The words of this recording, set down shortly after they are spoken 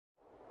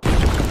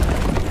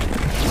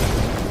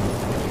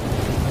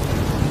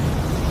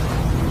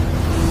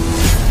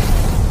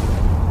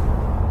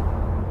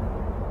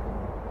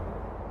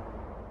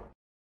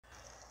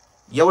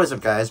Yo, what is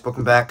up, guys?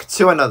 Welcome back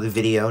to another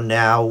video.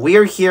 Now, we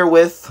are here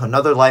with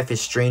another Life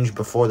is Strange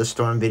Before the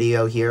Storm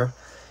video here.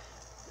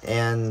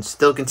 And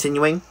still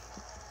continuing.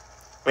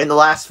 In the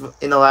last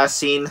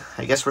scene,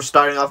 I guess we're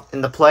starting off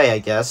in the play, I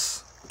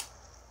guess.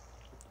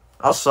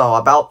 Also,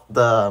 about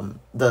the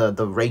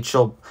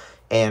Rachel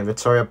and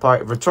Victoria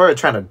part. Victoria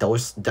trying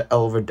to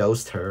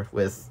overdose her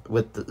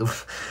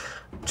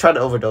trying to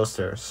overdose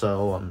her.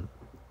 So,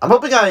 I'm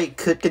hoping I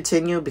could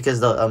continue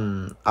because I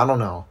don't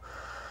know.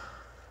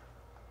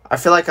 I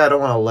feel like I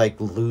don't want to, like,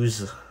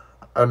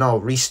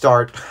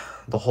 restart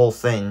the whole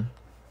thing.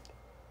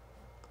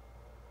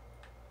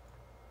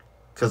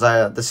 Because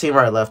the scene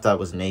where I left out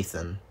was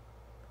Nathan.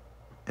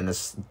 And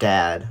his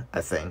dad, I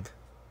think.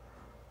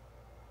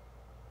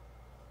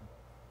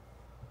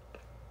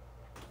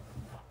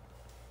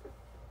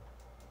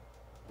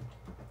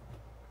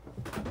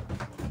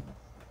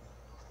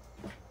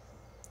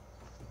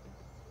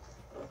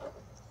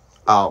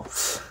 Oh,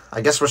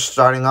 I guess we're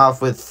starting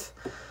off with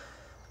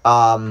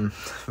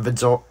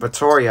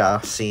Victoria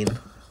scene.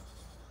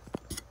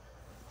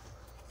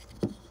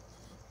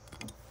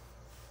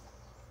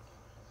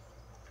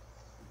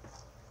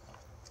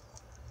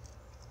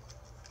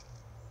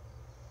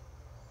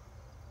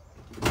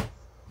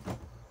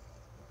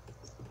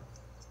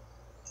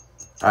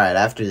 Alright,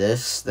 after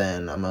this,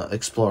 then I'm gonna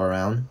explore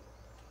around,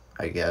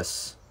 I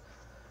guess.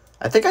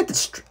 I think I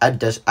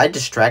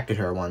distracted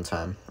her one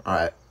time.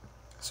 Alright,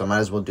 so I might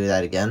as well do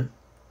that again.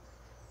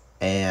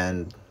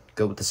 And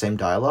go with the same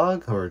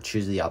dialogue, or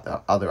choose the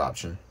other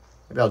option.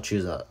 Maybe I'll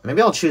choose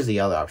the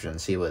other option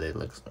and see what it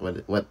looks, what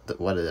it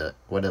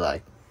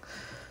like.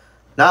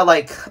 Not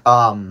like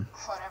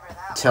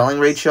telling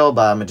Rachel,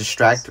 but I'm gonna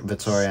distract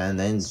Victoria and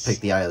then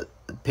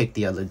pick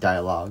the other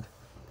dialogue.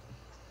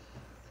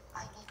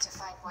 I need to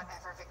find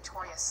whatever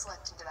Victoria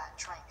slipped into that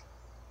drink.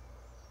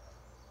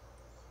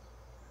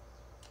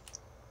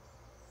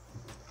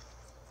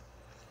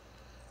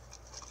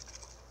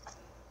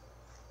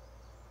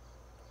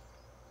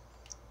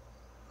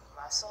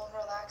 Muscle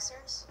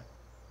relaxers?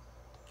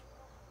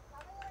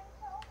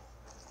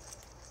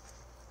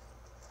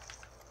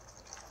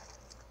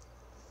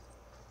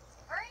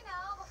 Hurry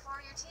now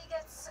before your tea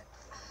gets...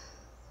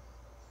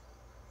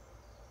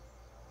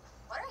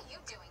 What are you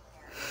doing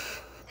here?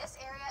 This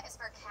area is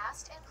for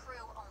cast and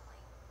crew only.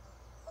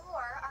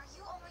 Or are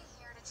you only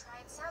here to try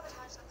and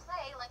sabotage the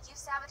play like you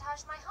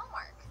sabotaged my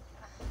homework?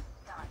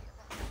 God, you're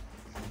pathetic.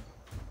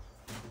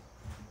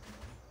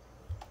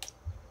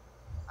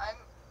 I'm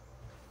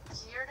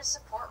here to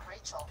support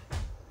Rachel.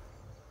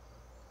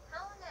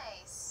 How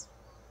nice.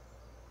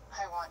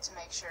 I want to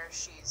make sure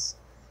she's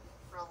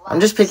relaxed. I'm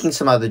just picking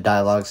some other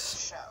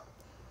dialogues. Show.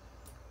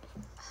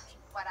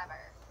 Whatever.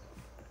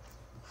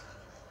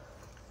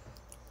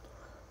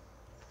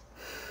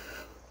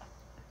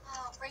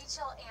 Oh,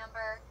 Rachel,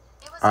 Amber.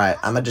 Alright,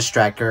 I'm gonna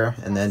distract her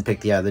and then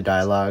pick the other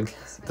dialogue.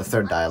 The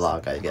third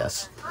dialogue, I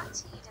guess. Hot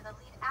tea to the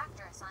lead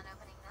actress on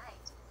opening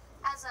night,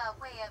 as a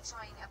way of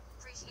showing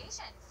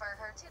appreciation for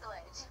her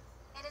tutelage.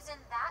 It is in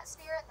that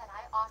spirit that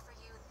I offer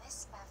you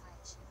this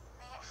beverage.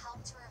 May it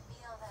help to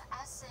reveal the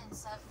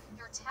essence of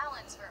your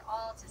talents for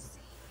all to see.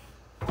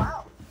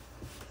 Wow.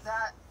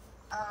 That,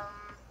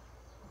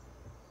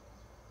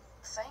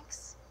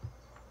 thanks.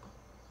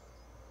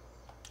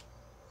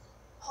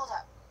 Hold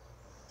up.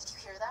 Did you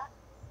hear that?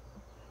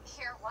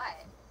 Hear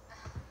what?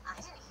 I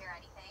didn't hear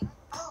anything.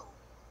 Oh,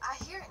 I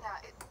hear it now.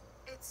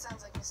 It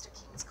sounds like Mr.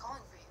 Keaton's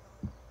calling for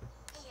you.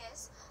 He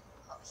is?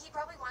 Oh, he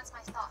probably wants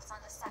my thoughts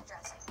on the set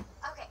dressing.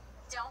 Okay,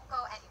 don't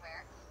go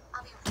anywhere.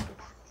 I'll be right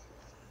back.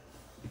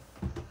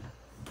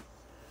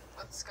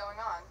 What's going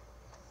on?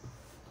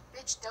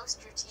 Bitch,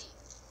 dosed your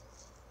teeth.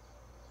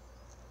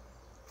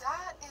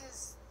 That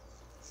is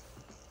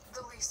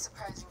the least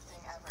surprising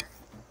thing ever.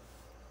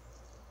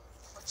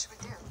 What should we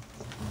do?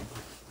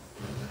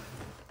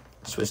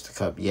 Switch the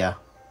cup, yeah.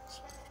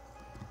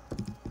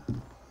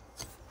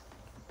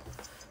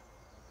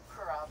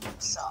 Problem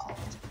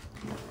solved.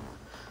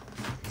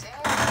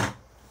 Damn,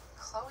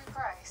 Chloe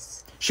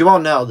Price. She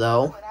won't know,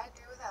 though. What would I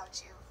do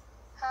without you?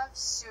 Have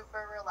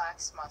super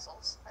relaxed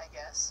muscles, I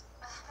guess.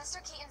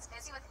 Mr. Keaton's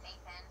busy with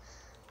Nathan.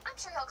 I'm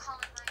sure he'll call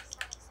in my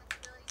aesthetic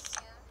sensibilities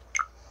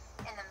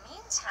soon. In the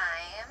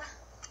meantime,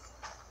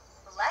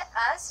 let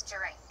us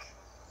drink.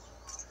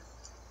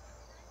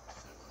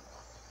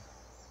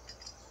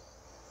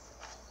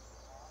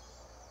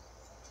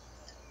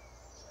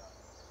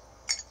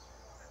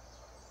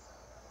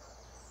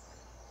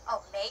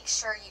 Oh, make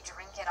sure you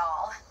drink it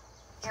all.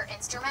 Your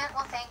instrument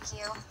will thank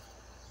you.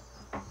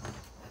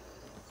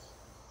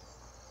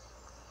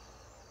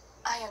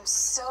 I am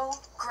so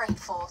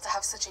grateful to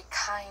have such a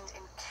kind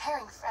and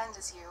caring friend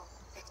as you,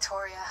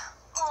 Victoria.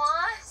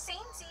 Aw,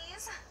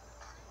 samesies.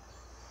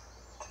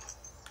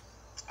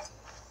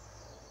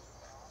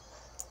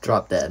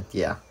 Drop dead,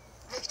 yeah.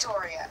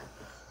 Victoria,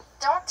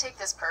 don't take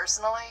this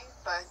personally,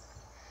 but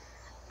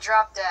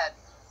drop dead.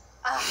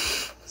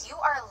 Ugh, you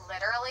are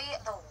literally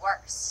the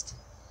worst.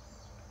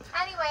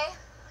 Anyway,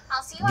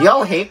 I'll see you. Do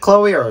y'all hate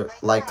Chloe or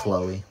like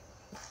Chloe?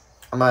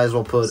 I might as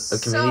well put a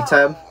community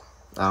tab.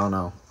 I don't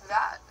know.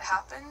 that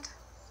happened?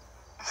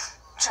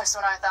 Just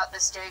when I thought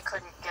this day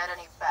couldn't get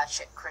any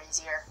batshit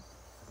crazier.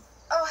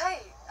 Oh,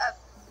 hey,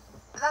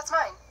 that's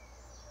mine.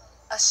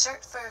 A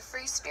shirt for a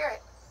free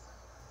spirit.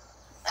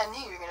 I knew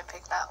you were gonna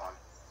pick that one.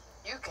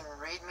 You can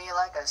read me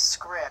like a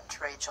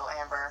script, Rachel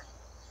Amber.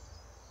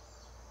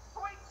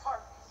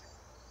 Sweetheart,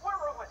 we're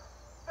ruined.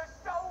 The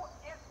show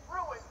is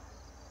ruined.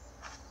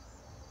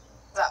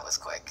 That was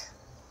quick.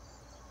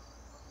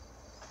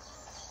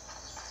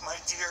 My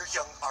dear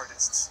young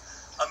artists,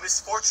 a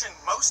misfortune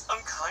most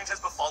unkind has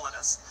befallen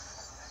us.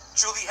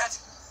 Juliet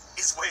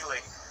is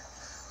wailing.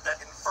 That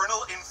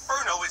infernal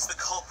inferno is the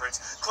culprit,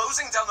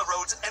 closing down the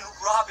roads and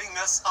robbing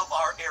us of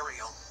our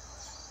Ariel.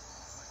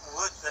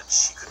 Would that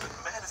she could but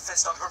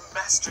manifest on her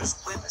master's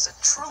whim as a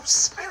true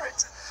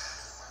spirit.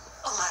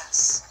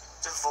 Alas,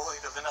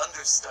 devoid of an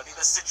understudy,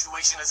 the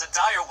situation is a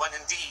dire one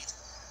indeed.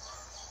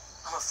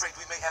 I'm afraid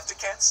we may have to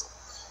cancel.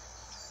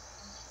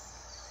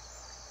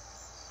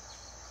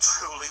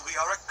 Truly, we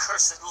are a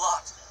cursed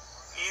lot.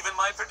 Even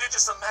my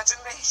prodigious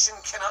imagination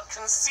cannot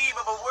conceive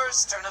of a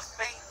worse turn of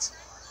fate.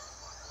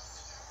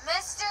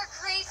 Mr.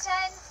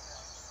 Cretan,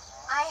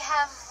 I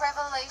have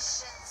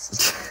revelations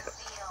to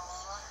reveal.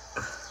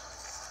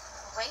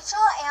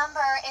 Rachel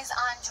Amber is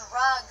on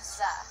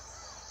drugs.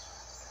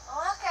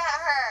 Look at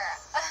her.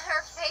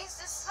 Her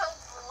face is so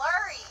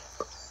blurry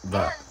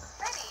and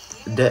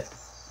pretty.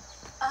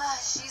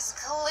 She's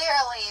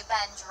clearly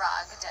been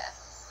drugged.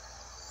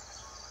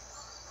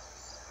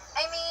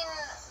 I mean,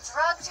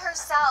 drugged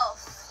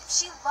herself.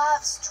 She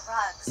loves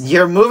drugs.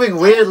 You're moving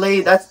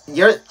weirdly. That's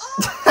you're.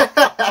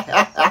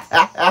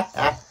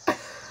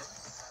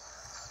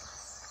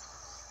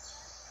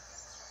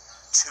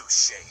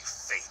 Touche,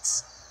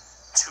 fates.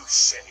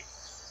 Touche.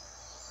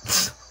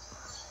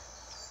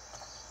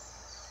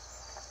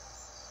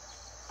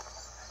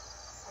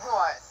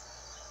 What?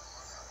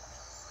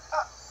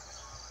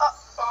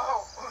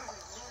 Oh,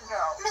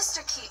 no.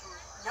 Mr. Keaton,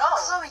 no.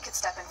 Chloe could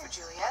step in for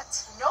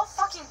Juliet. No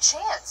fucking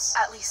chance.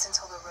 At least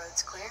until the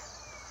road's clear.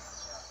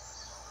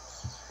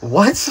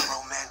 What?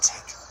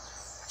 Romantic.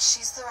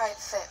 She's the right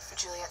fit for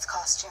Juliet's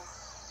costume.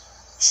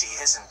 She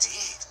is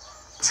indeed.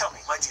 Tell me,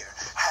 my dear,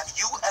 have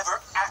you ever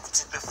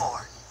acted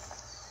before?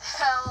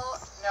 Hell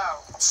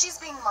no. She's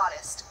being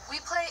modest. We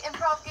play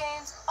improv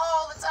games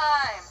all the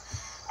time.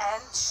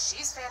 And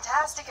she's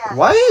fantastic at it.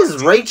 Why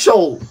is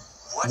Rachel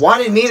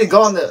wanting me to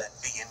go on the...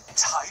 The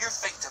entire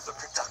fate of the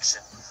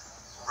production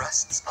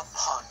rests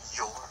upon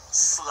your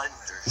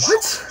slender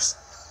shoulders.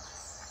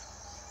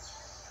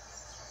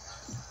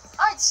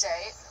 I'd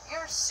say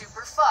you're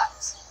super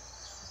fucked.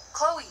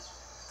 Chloe,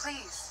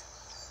 please.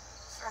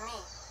 For me.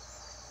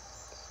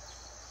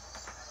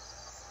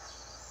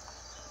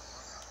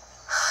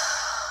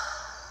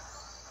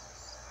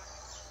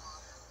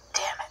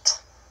 Damn it.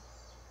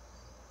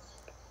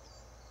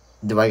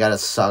 Do I gotta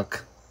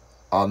suck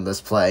on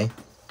this play?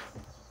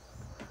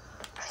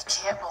 I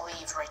can't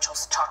believe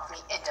Rachel's talked me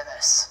into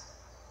this.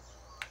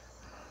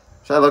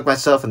 Should I look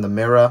myself in the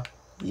mirror?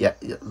 Yeah,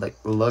 like,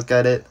 look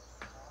at it.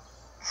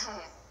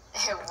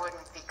 It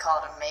wouldn't be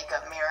called a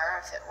makeup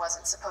mirror if it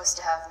wasn't supposed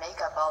to have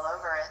makeup all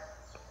over it.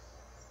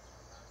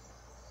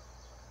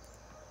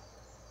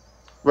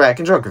 Right, I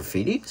can draw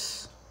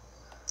graffitis?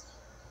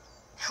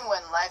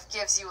 When life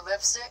gives you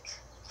lipstick,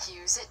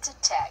 use it to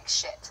tag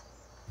shit.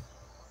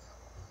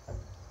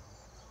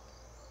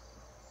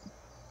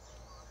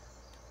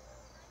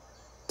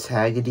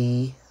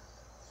 Taggedy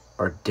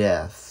or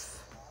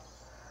death?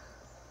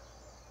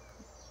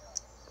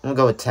 I'm gonna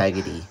go with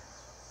taggedy.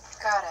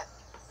 Got it.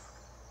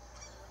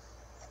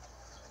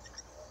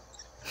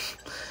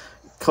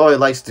 Chloe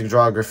likes to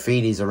draw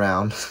graffitis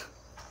around.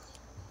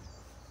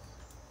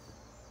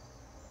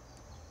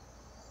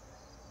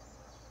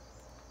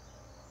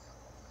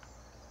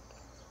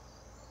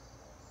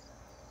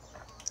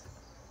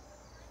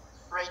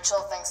 Rachel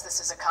thinks this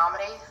is a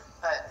comedy,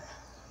 but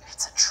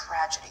it's a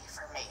tragedy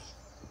for me.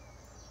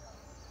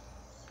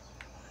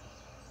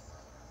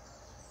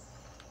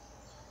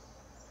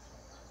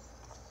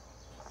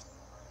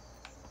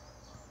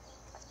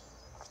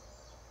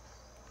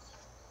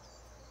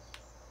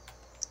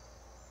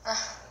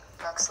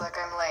 Looks like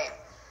I'm late,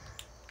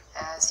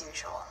 as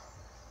usual.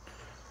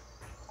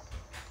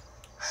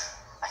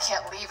 I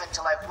can't leave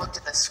until I've looked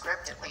at the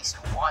script at least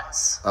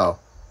once. Oh.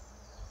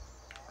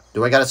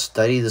 Do I gotta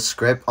study the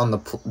script on the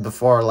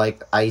before,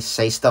 like, I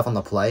say stuff on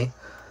the play?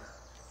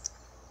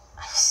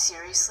 I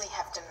seriously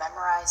have to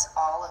memorize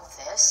all of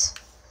this?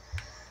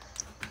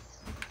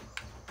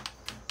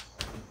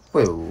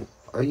 Wait,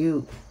 are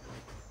you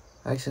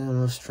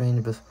accidentally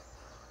strained before?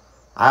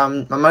 I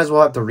might as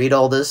well have to read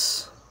all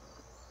this.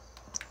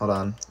 Hold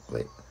on,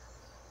 wait.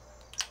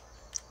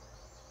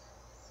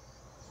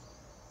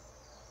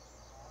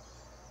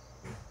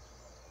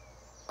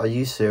 Are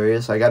you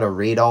serious? I gotta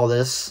read all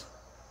this?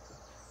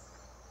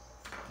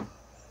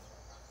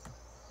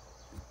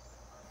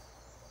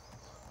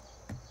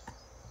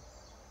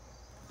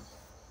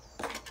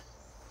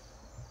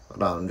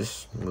 Hold on, I'm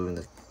just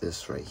moving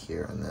this right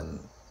here and then...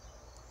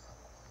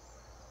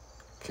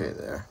 Okay,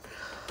 there.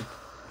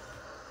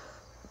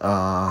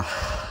 Uh.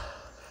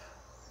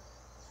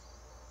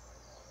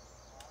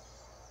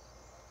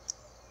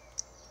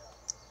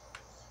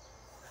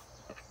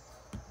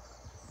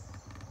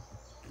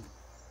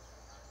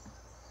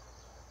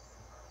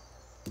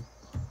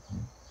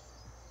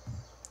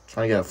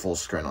 Trying to get a full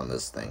screen on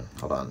this thing.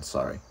 Hold on,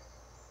 sorry.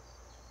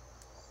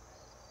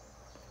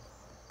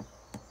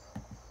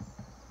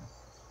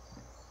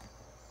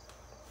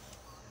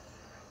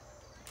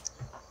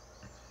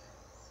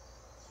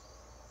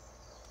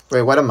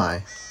 Wait, what am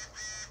I?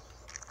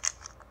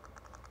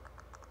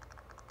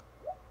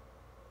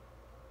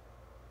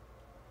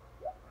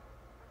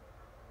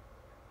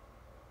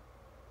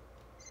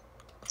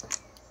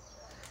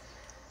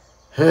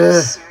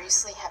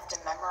 Seriously have to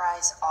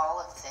memorize all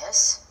of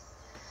this?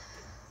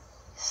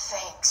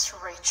 Thanks,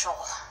 Rachel.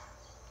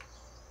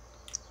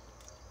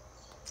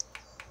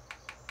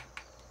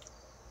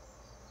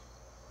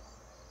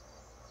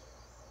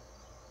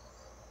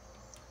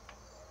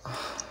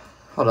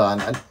 Hold on.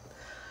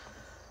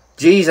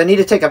 Jeez, I need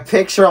to take a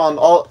picture on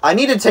all. I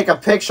need to take a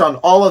picture on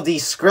all of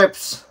these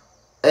scripts,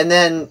 and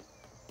then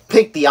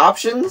pick the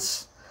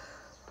options.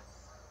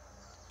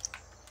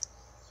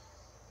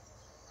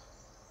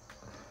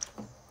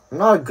 I'm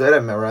not good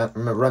at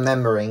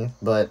remembering,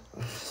 but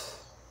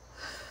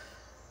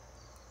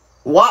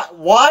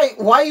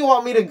why you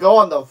want me to go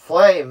on the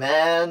play,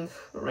 man?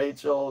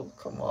 Rachel,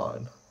 come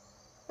on.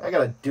 I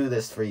gotta do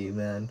this for you,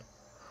 man.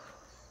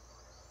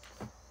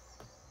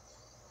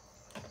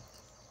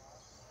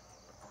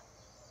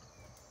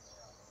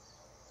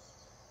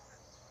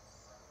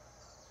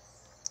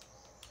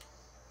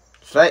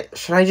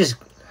 Should I just,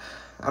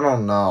 I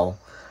don't know.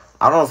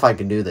 I don't know if I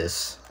can do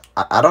this.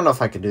 I don't know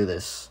if I can do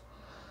this.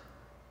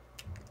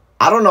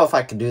 I don't know if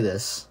I can do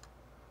this.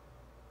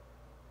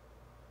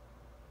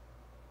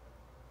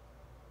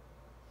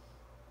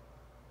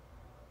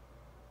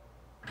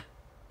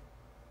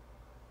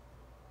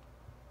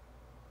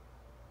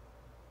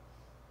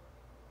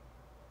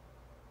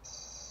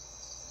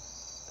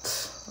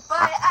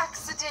 By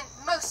accident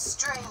most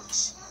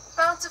strange,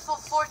 bountiful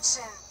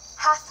fortune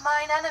hath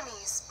mine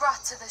enemies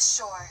brought to this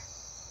shore.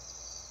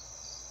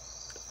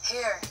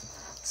 Here,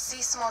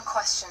 cease more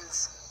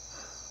questions.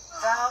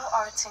 Thou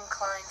art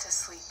inclined to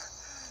sleep.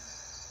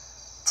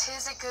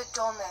 'Tis a good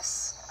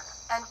dullness,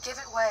 and give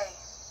it way.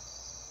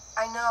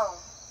 I know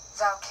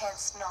thou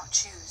canst not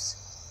choose.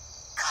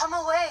 Come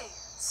away,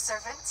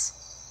 servant.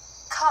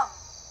 Come.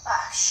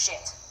 Ah,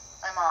 shit.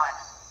 I'm on.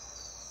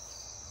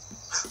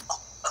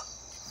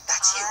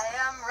 That's you. I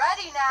am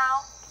ready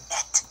now.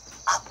 Get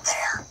up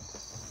there.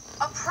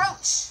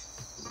 Approach,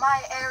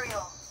 my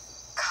Ariel.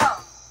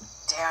 Come.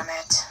 Damn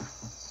it.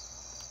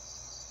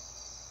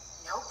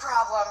 No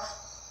problem.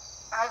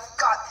 I've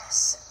got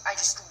this. I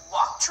just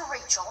walk to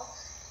Rachel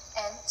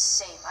and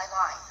say my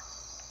line.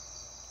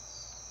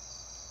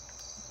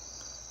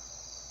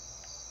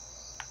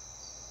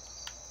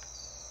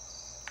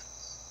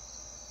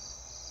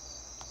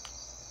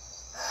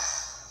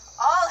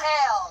 All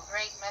hail,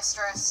 great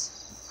mistress.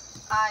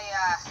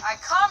 I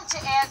come to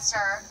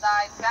answer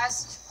thy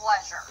best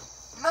pleasure.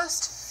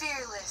 Most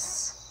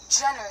fearless,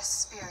 generous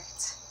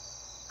spirit,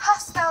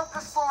 hast thou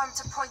performed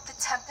to point the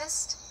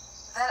tempest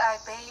that I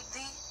bade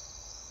thee?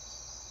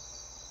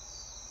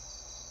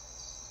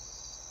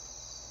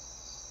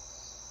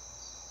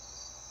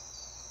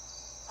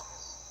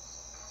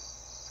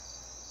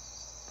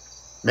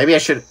 Maybe I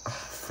should,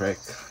 frick.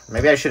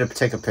 Maybe I should have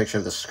taken a picture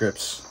of the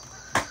scripts.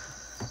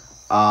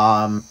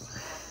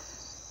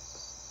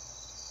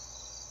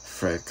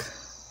 Frick.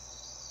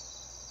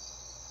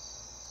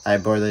 I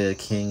boarded a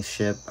king's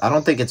ship. I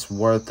don't think it's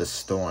worth the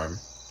storm.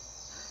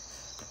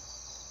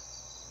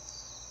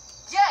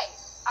 Yea,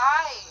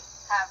 I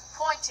have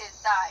pointed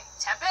thy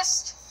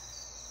tempest,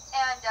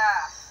 and,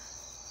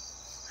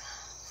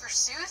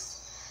 forsooth,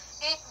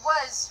 it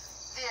was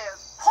the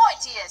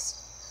pointiest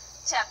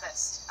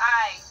tempest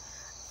I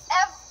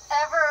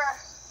ever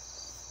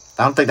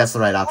I don't think that's the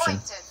right option.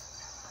 pointed.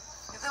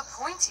 The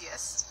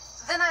pointiest?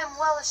 Then I am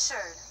well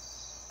assured.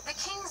 The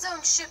king's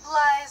own ship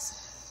lies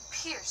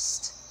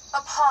pierced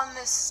upon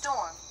this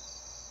storm.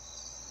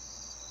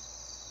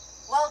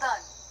 Well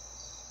done.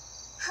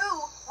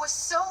 Who was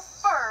so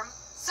firm,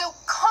 so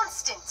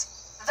constant,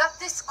 that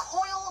this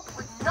coil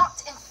would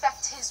not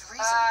infect his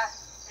reason?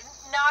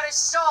 Not a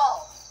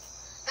soul.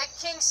 The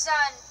king's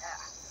son,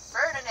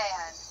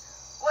 Ferdinand,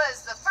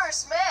 was the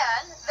first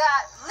man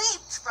that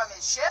leaped from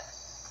his ship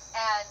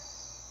and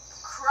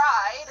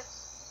cried,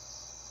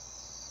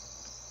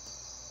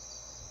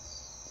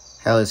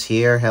 Hell is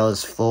here, hell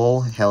is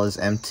full, hell is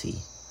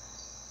empty.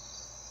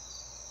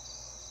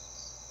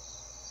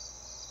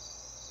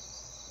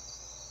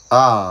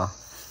 Ah,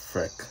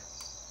 frick.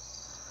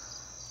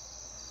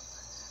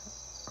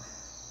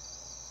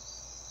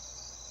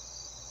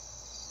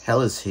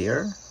 Hell is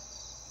here?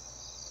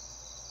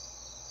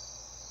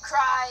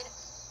 cried,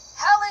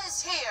 hell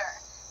is here,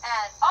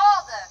 and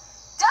all the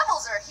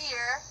devils are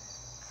here,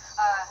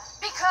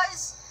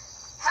 because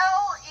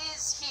hell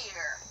is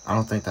here. I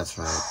don't think that's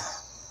right.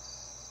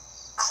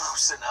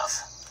 Close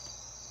enough.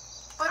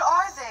 But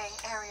are they,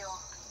 Ariel?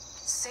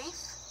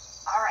 safe?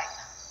 Alright.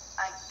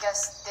 I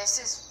guess this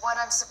is what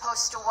I'm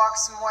supposed to walk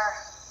somewhere.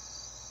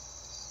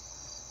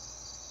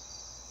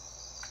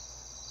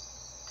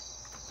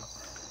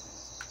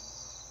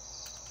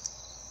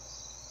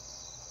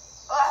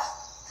 Ugh!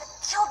 That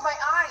killed my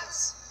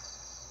eyes!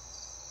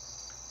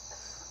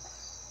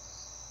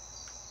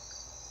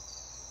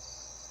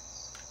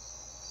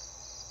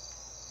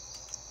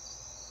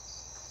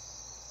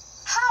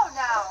 How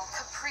now,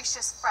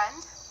 capricious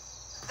friend?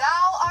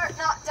 Thou art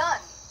not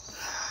done.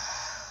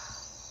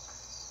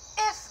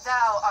 If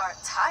thou art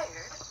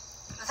tired,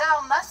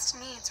 thou must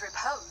needs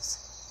repose.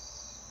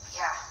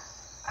 Yeah,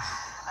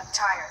 I'm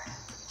tired.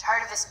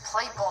 Tired of this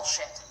play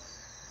bullshit.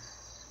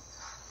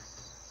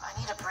 I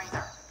need a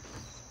breather.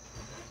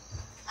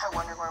 I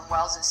wonder where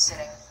Wells is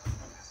sitting.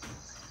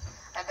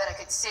 I bet I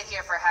could sit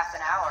here for half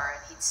an hour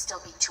and he'd still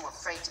be too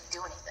afraid to do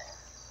anything.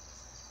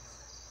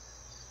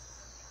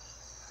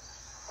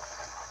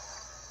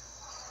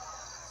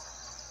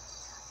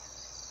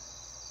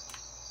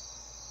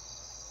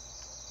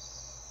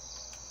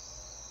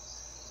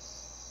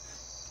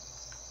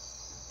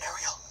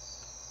 Ariel,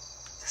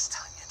 there's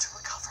time yet to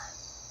recover.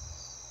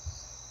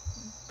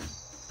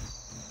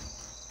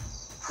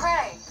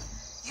 Pray,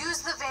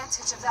 use the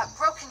vantage of that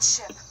broken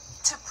ship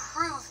to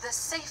prove the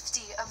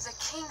safety of the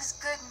king's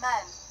good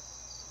men.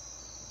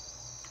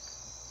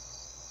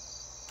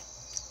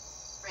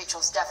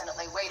 Rachel's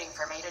definitely waiting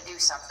for me to do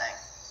something.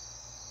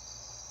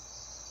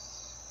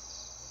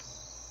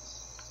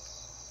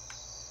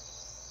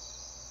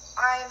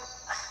 I'm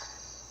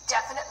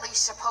definitely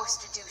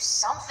supposed to do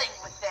something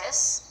with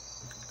this.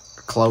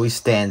 Chloe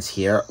stands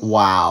here.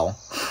 Wow.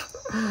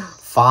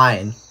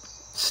 Fine.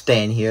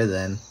 Stand here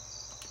then.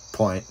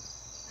 Point.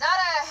 Not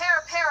a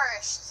hair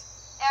perished,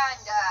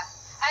 and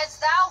as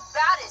thou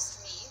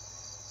baddest me,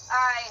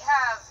 I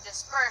have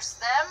dispersed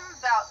them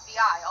about the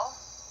isle.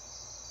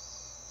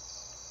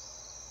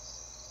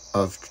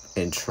 Of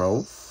in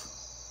Trove?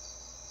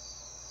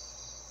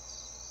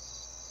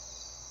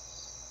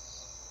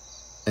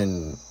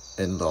 In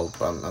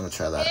Lope. I'm gonna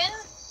try that. In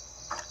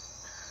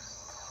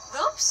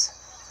loops?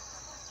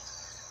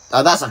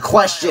 Oh, that's a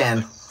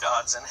question.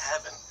 Gods in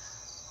heaven.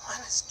 When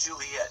is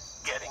Juliet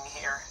getting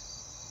here?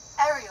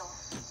 Ariel,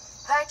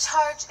 thy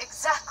charge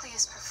exactly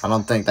is I performed.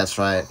 don't think that's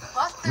right.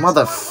 But there's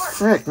Mother more work.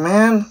 frick,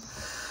 man.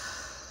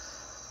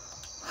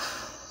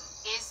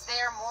 Is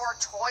there more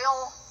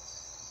toil?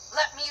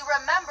 Let me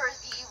remember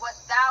thee what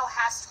thou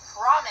hast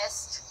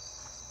promised.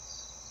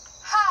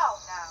 How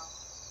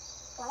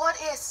now? What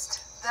is't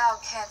thou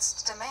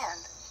canst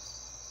demand?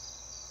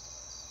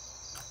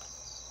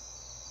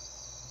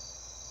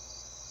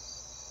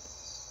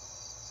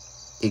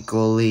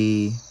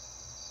 Equally.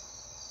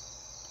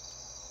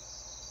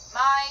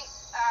 My,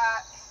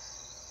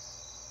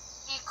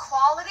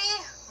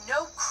 equality?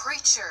 No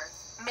creature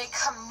may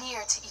come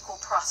near to equal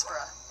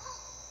Prospera.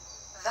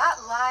 That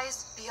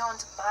lies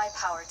beyond my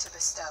power to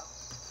bestow.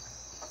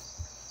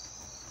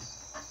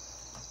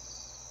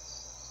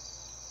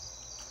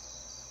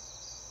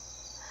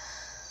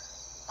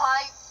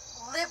 My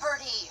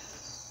liberty.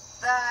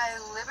 Thy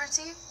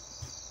liberty?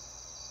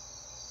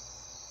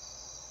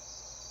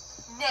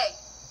 Nay,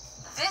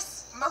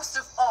 this most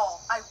of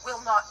all I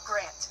will not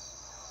grant.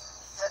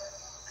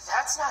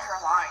 That's not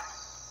her line,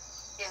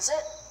 is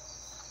it?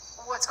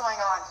 What's going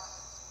on?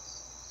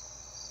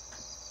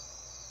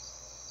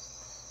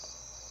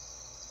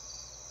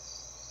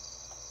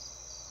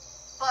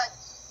 But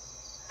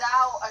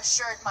thou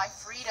assured my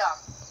freedom,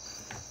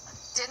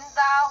 didn't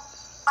thou?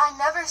 I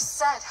never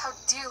said how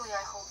dearly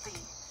I hold thee.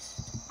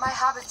 My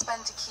habit's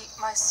been to keep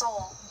my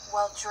soul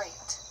well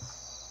draped.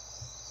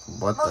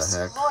 What Most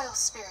the heck? loyal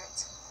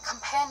spirit,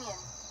 companion,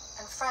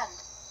 and friend.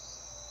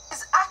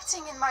 Is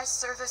acting in my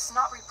service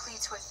not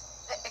replete with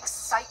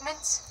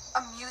excitement,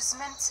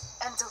 amusement,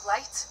 and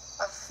delight?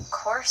 Of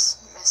course,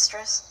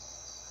 mistress.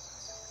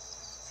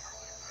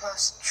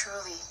 Most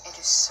truly it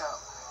is so.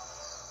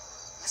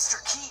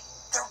 Mr. Key,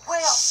 they're way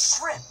off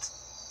script.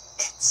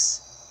 It's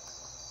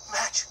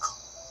magical.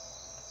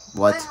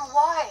 What? Then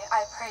why,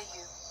 I pray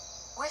you,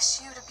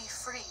 wish you to be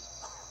free?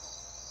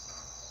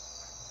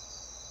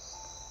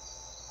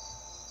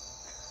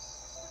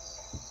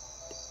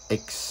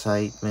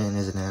 Excitement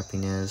isn't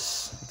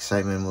happiness.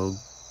 Excitement will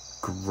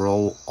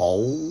grow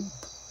old.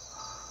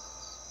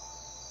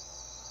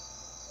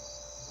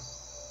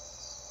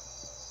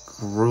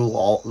 Grew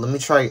old. Let me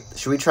try.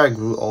 Should we try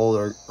grew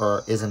old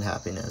or isn't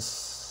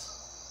happiness?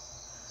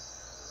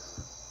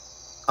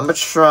 I'm gonna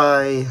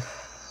try.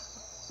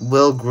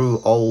 Will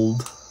grew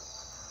old.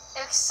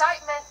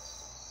 Excitement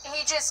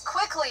ages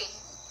quickly.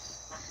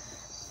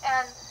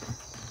 And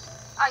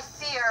I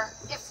fear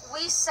if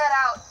we set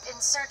out in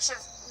search of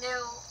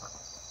new,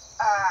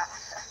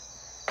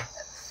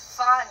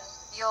 fun,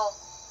 you'll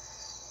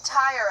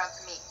tire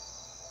of me.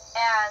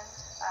 And,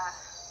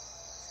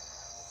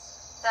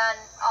 then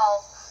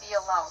I'll be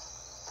alone.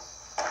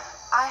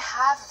 I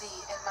have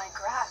thee in my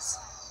grasp.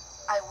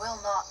 I will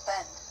not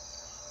bend.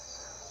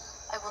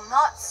 I will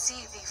not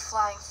see thee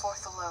flying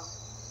forth alone.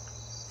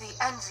 The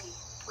envy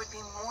would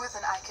be more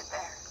than I could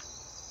bear.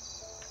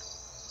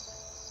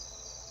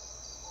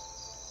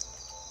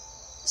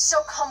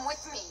 shall come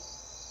with me.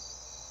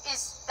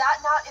 Is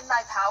that not in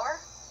thy power?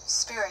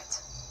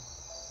 Spirit,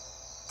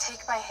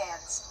 take my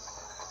hands.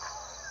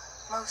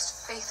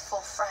 Most faithful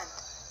friend,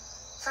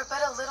 for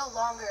but a little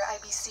longer I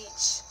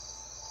beseech.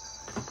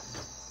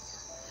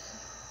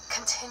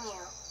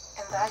 Continue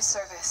in thy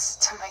service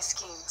to my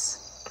schemes,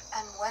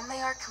 and when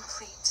they are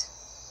complete,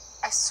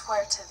 I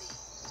swear to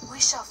thee, we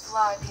shall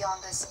fly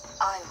beyond this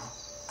isle.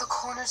 The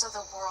corners of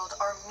the world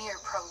are mere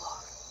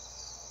prologue.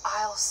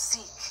 I'll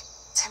seek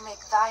to make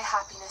thy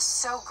happiness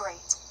so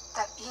great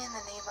that e'en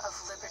the name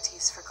of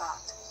liberty's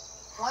forgot.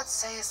 What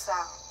sayest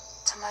thou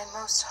to my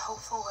most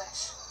hopeful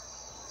wish?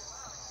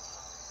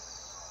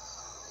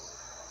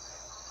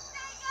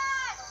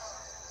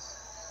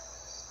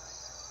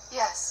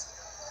 Yes,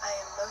 I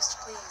am most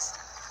pleased.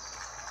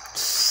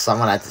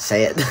 Someone had to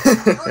say it.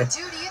 Your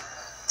duty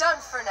done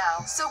for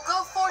now, so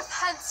go forth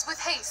hence with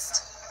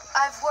haste.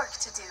 I've work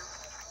to do.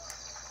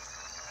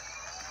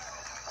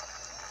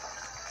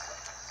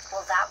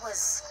 Well, that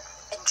was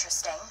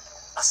interesting.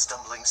 A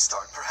stumbling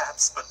start,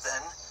 perhaps, but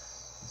then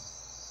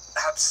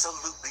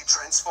absolutely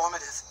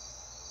transformative.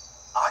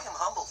 I am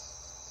humbled.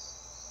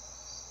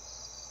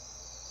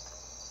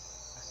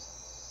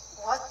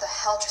 What the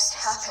hell just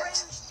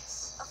happened?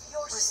 Of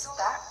your Was soul,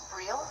 that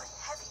real?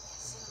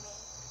 heaviness in me.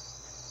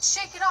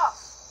 Shake it off.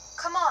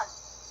 Come on.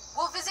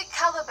 We'll visit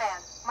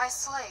Caliban, my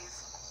slave.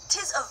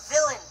 'Tis a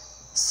villain,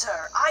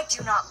 sir. I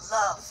do not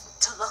love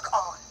to look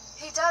on.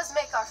 He does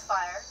make our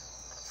fire,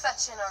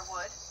 fetch in our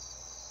wood.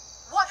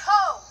 What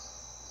ho!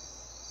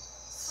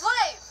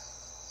 Slave!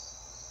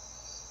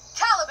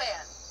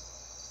 Caliban!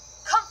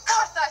 Come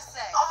forth, I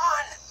say!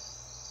 On!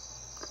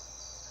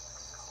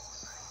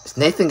 Is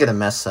Nathan gonna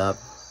mess up?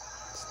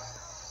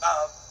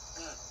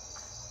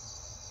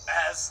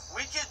 As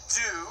we could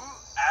do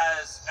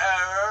as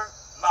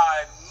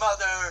my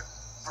mother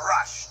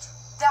brushed.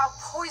 Thou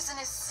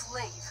poisonous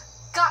slave,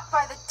 got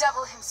by the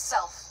devil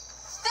himself,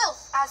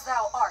 filth as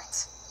thou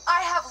art,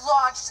 I have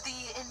lodged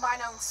thee in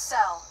mine own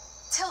cell,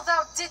 till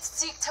thou didst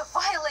seek to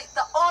violate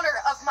the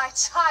honor of my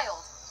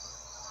child.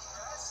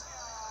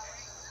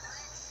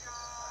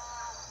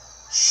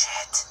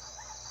 Shit.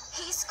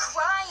 He's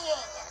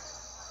crying.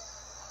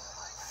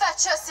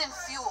 Fetch us in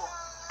fuel,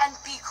 and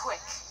be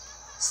quick.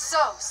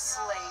 So,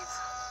 slave,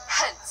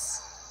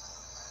 hence.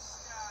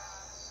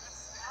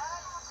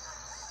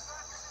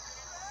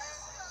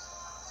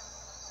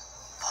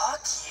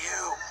 Fuck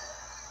you.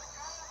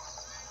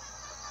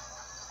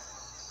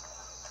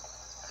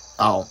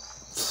 Oh.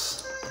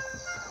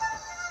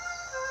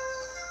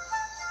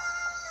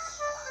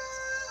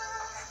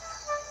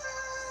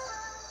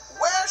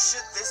 Where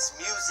should this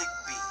music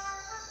be?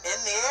 In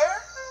the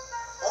air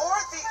or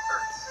the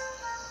earth?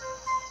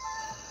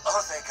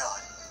 Oh, thank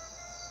God.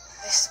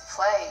 This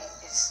play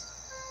is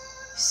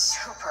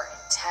super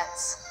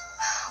intense.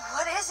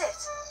 What is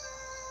it?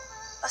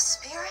 A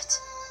spirit?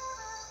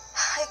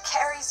 It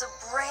carries a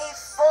brave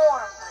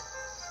form, but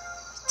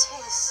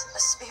it is a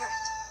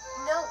spirit.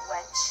 No,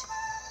 wench.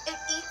 It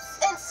eats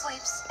and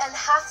sleeps and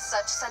hath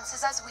such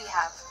senses as we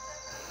have.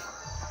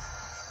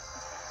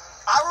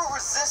 I will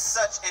resist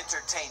such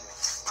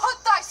entertainment.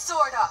 Put thy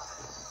sword up,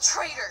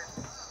 traitor!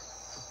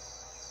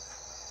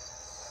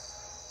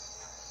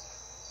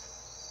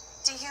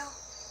 Do you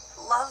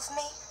love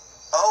me?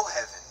 O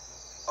heaven,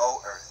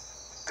 O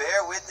earth,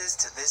 bear witness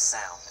to this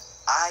sound.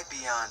 I,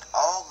 beyond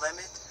all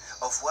limit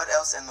of what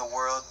else in the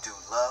world, do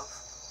love,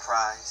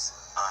 prize,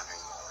 honor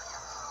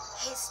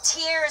you. His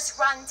tears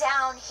run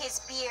down his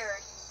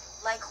beard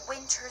like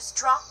winter's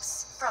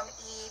drops from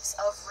eaves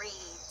of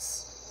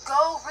reeds.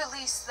 Go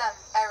release them,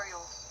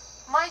 Ariel.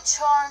 My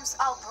charms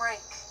I'll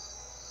break.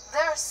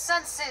 Their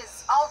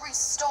senses I'll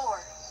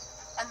restore,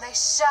 and they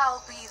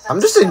shall be themselves.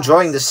 I'm just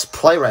enjoying this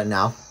play right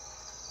now.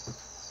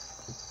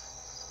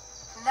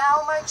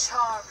 Now my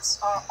charms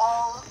are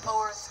all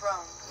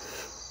o'erthrown,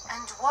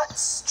 and what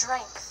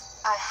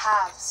strength I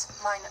have's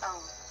mine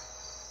own.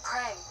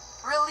 Pray,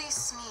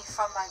 release me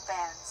from my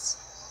bands,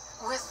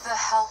 with the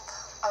help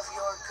of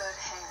your good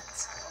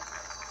hands.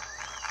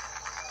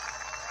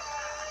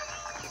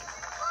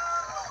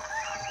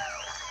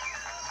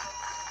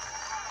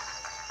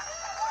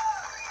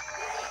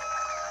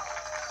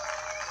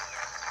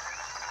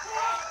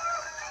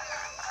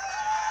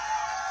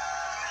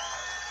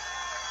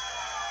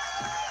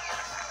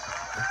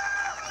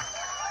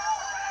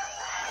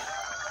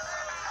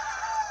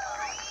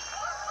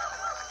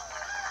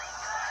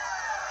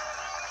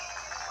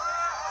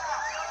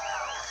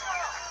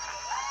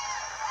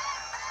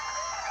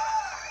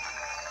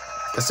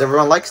 Guess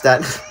everyone likes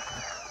that.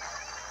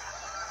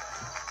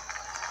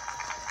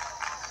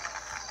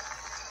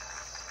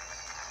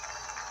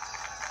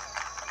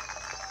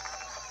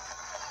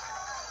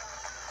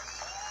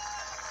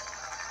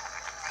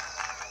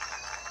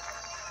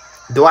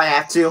 Do I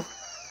have to?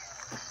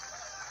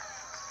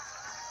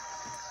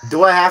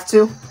 Do I have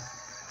to?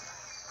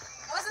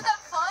 Wasn't that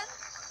fun?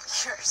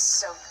 You're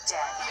so dead.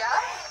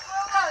 Yeah?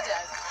 How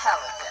dead?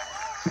 Hella dead.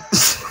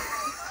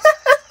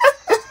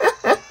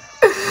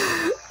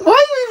 Why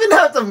do you even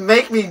have to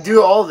make me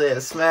do all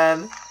this,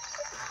 man?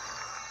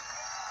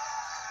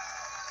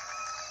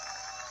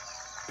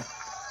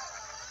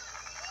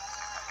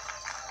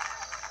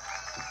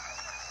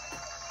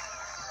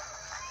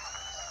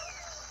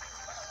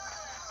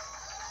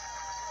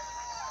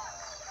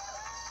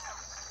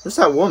 Who's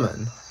that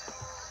woman?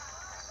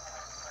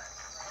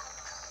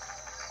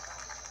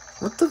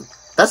 What the?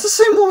 That's the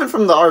same woman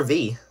from the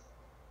RV.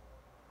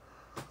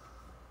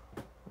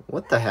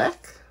 What the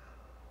heck?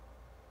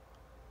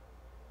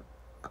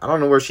 I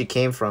don't know where she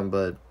came from,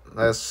 but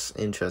that's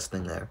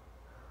interesting there.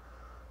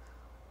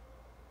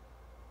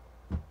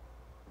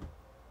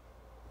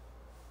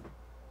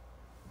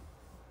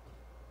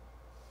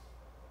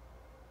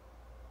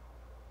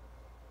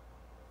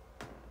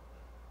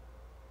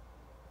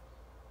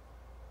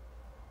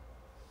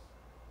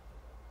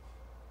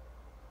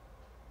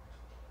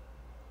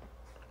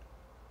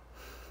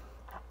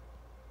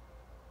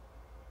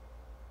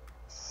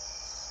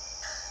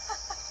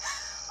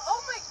 Oh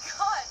my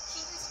god,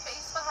 Keaton's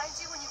face behind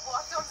you when you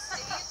walked on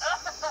stage?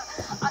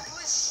 I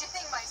was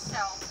shitting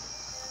myself.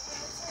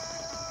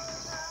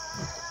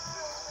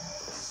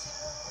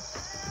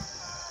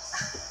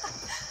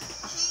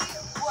 He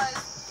was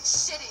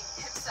shitting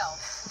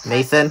himself.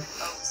 Nathan?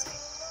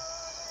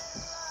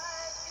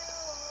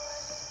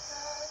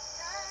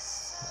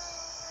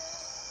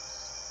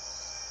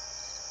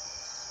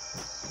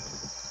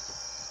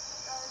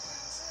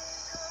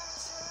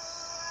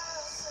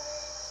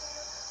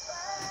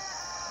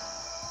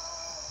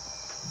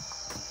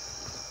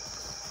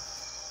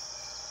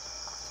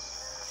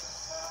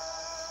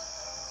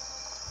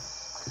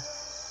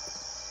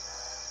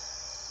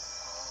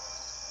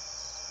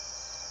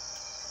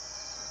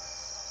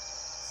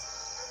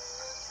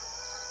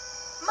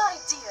 My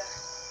dear,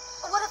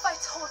 what if I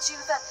told you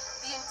that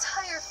the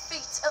entire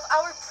fate of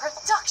our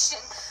production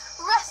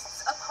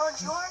rests upon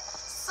your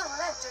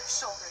slender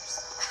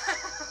shoulders?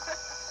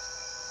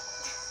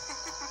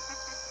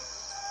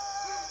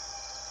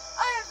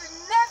 I have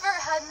never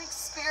had an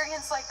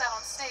experience like that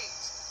on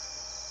stage.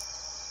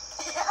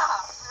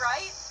 Yeah,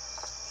 right?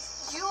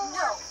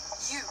 No,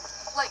 you.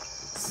 Like,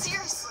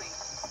 seriously.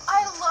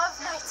 I love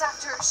nights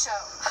after a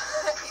show.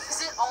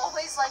 Is it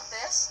always like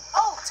this?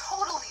 Oh,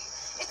 totally.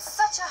 It's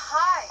such a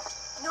high.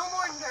 No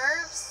more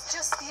nerves,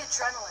 just the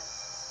adrenaline.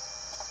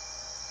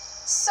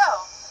 So,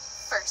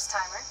 first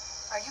timer,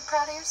 are you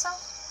proud of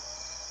yourself?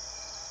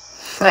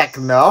 Heck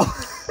no.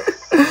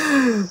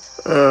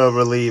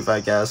 Relief, I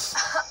guess.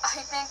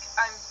 I think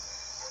I'm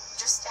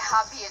just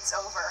happy it's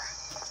over.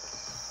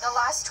 The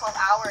last 12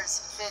 hours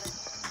have been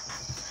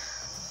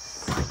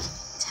freaking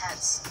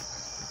intense.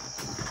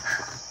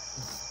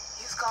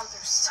 You've gone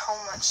through so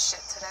much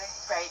shit today.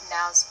 Right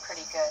now is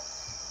pretty good.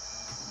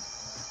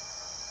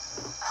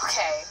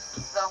 Okay,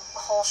 the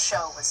whole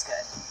show was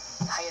good.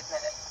 I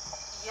admit it.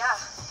 Yeah.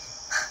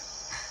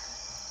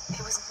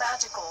 It was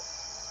magical.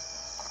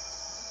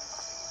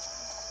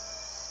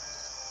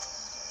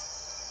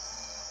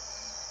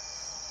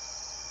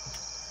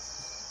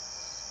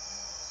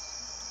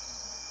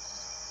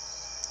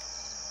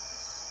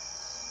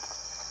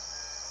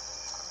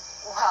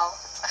 Well,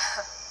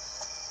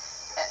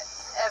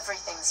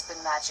 everything's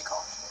been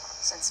magical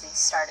since we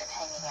started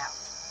hanging out.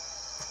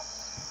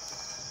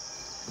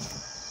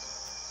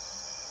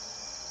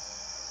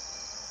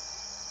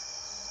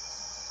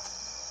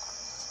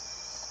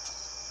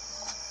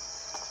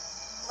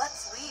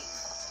 Let's leave.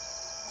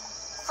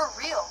 For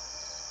real.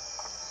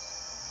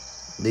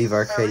 Leave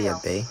Arcadia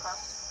For real. Bay. Huh?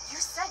 You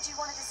said you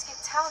wanted to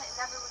skip town and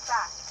never look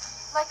back.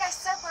 Like I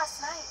said last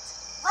night.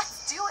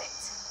 Let's do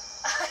it.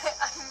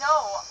 I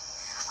know.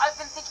 I've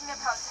been thinking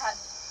about that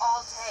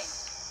all day.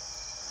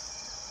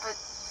 But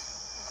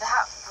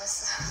that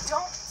was...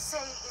 Don't say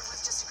it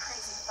was just a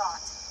crazy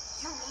thought.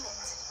 You mean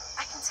it.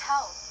 I can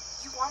tell.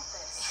 You want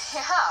this.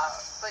 Yeah,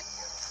 but,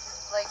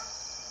 like,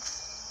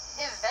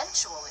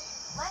 eventually.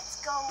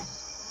 Let's go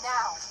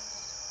now.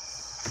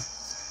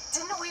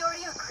 Didn't we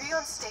already agree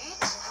on stage?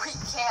 We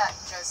can't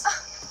just...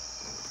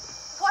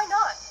 Why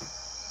not?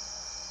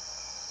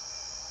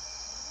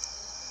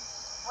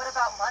 What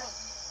about money?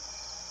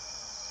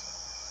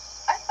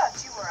 I thought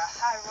you were a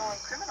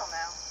high-rolling criminal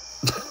now.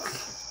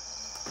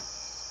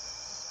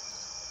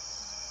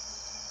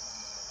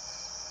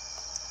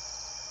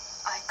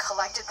 I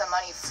collected the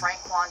money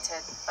Frank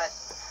wanted, but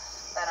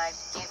then I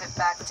gave it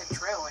back to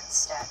Drew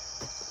instead.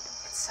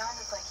 It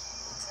sounded like he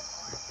needs it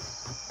more.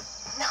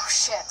 No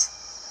shit.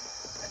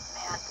 But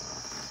man,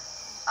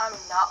 I'm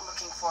not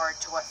looking forward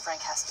to what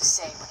Frank has to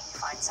say when he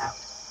finds out.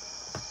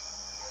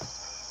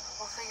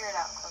 We'll figure it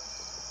out, Chloe.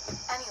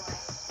 Anyway,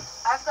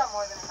 I've got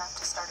more than enough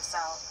to start us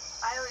out.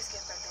 I always get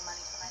birthday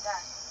money from my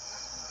dad.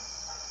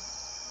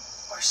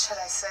 Or should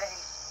I say,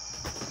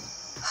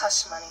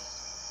 hush money.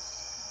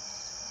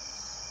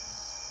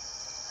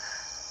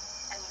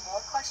 Any more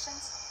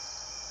questions?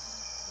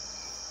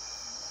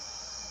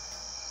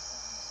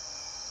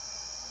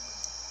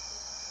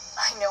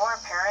 I know our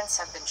parents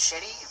have been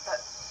shitty,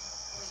 but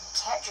we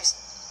can't just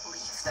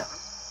leave them.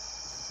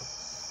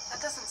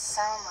 That doesn't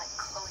sound like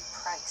Chloe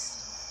Price.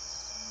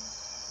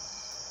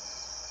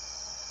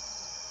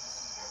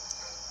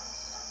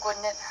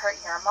 Wouldn't it hurt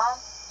your mom?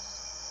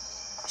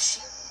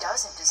 She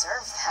doesn't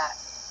deserve that,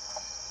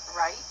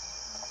 right?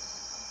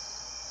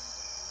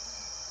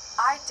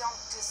 I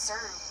don't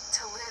deserve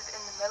to live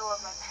in the middle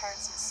of my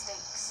parents'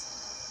 mistakes.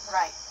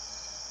 Right.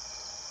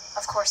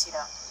 Of course you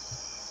don't.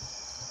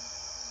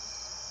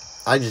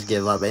 I just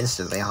give up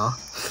instantly, huh?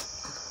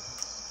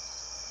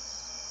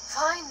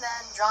 Fine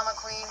then, drama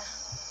queen.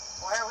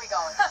 Where are we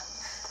going?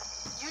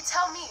 You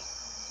tell me.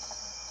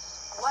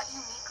 What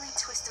uniquely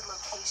twisted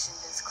location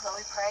does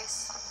Chloe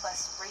Price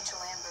plus Rachel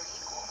Lambert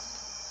equal?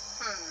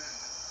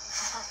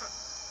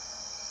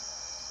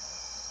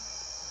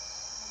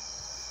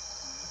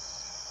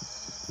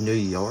 New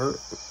York?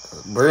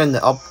 We're in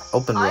the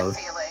open I'm road.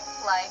 feeling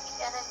like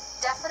an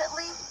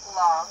indefinitely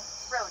long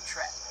road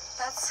trip.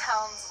 That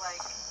sounds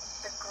like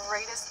the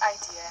greatest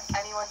idea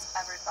anyone's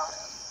ever thought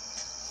of.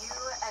 You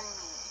and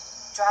me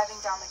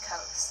driving down the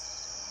coast,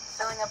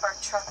 filling up our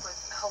truck with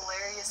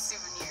hilarious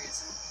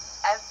souvenirs, and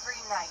every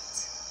night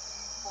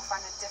we'll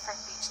find a different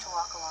beach to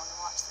walk along and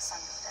watch the sun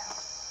go down.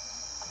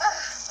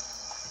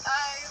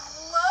 I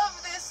love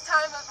this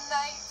time of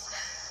night.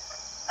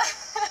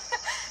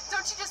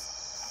 Don't you just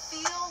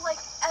feel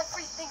like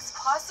everything's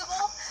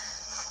possible?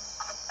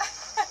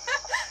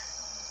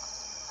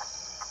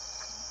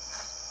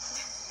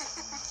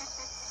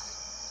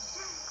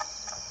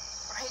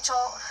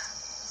 Rachel,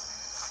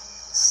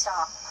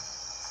 stop.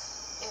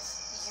 If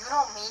you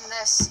don't mean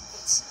this,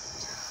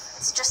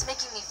 it's just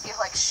making me feel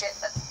like shit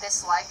that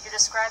this life you're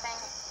describing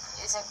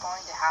isn't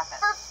going to happen.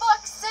 For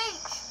fuck's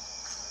sake!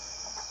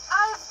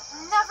 I've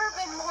never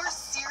been more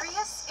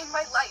serious in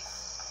my life.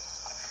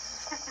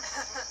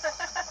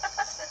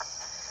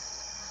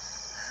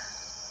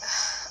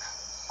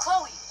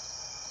 Chloe,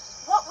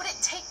 what would it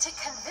take to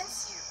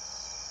convince you?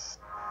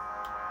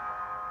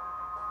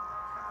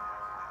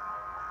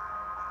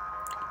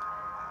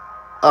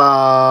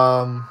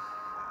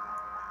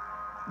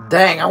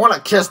 Dang, I want to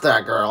kiss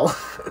that girl.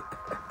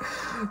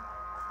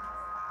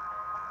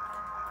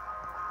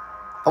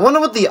 I wonder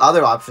what the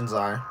other options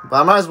are,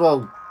 but I might as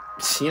well.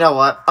 You know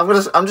what? I'm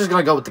just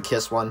gonna go with the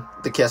kiss one,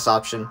 the kiss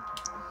option.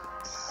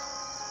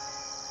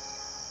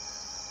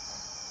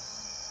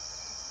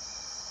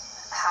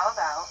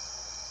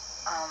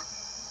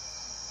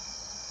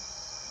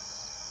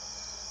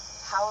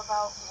 How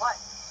about what?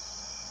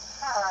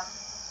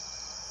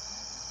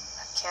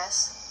 A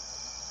kiss?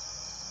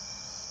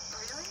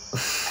 Really?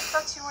 I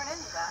thought you weren't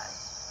into that.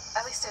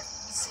 At least it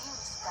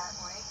seems that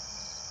way.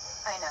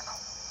 I know.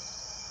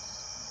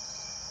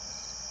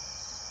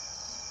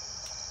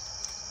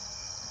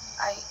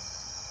 I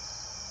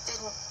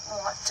didn't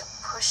want to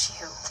push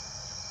you.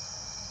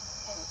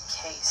 In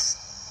case.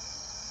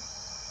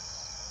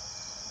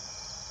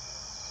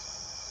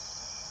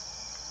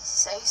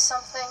 Say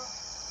something.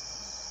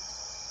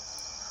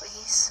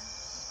 Please.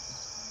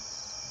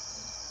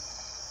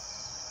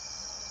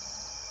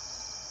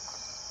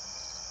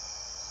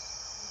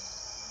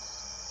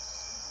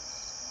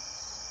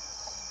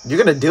 You're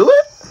gonna do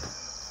it?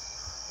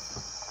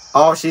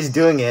 Oh, she's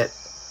doing it.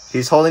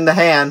 She's holding the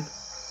hand.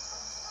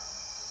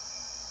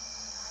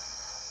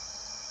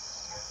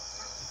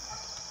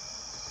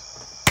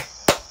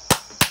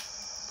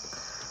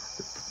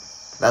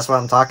 That's what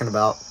I'm talking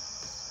about.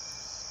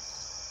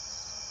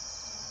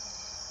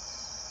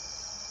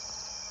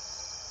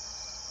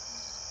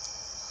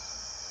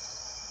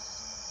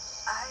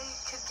 I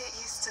could get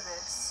used to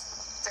this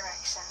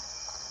direction.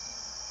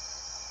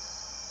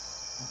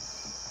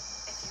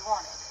 If you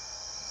wanted.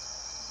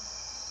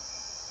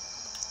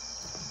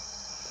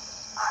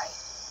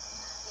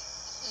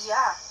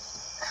 Yeah,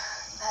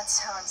 that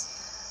sounds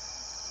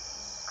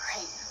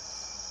great.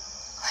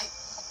 Like,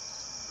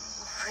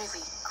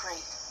 really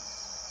great.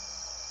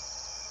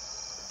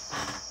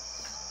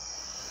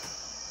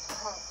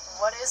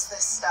 What is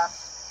this stuff?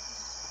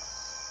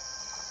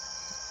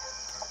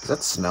 Is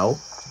that snow?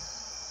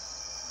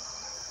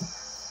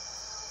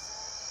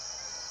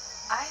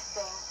 I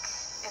think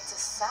it's a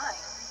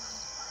sign.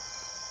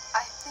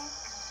 I think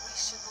we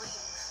should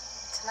leave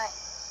tonight.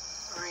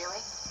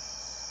 Really?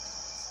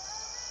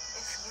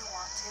 If you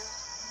want to,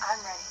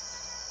 I'm ready.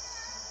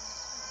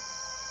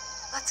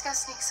 Let's go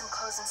sneak some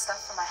clothes and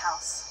stuff from my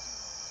house.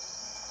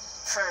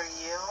 For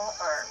you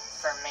or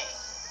for me?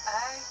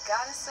 I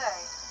gotta say,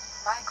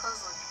 my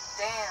clothes look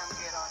damn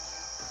good on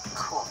you.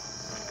 Cool.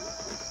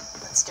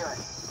 Let's do it.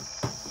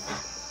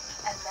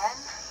 And then,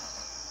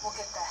 we'll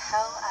get the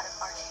hell out of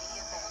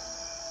Arcadia Bay.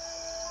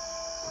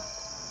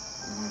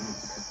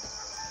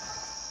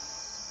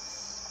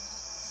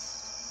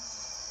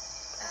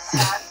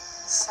 That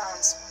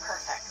sounds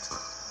perfect.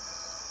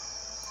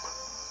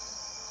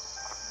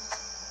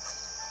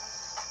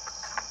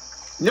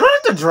 You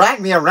don't have to drag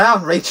me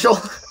around, Rachel.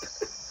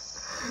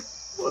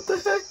 What the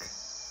heck?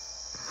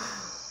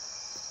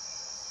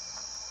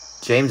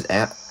 James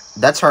Aunt.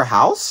 That's her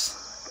house?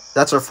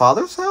 That's her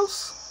father's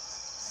house?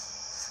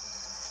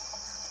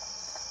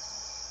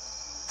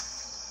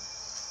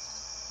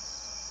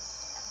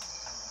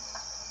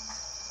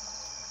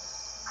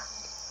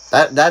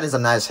 That is a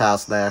nice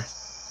house there.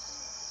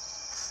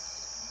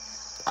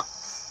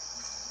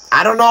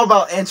 I don't know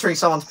about entering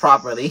someone's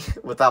property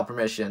without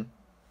permission.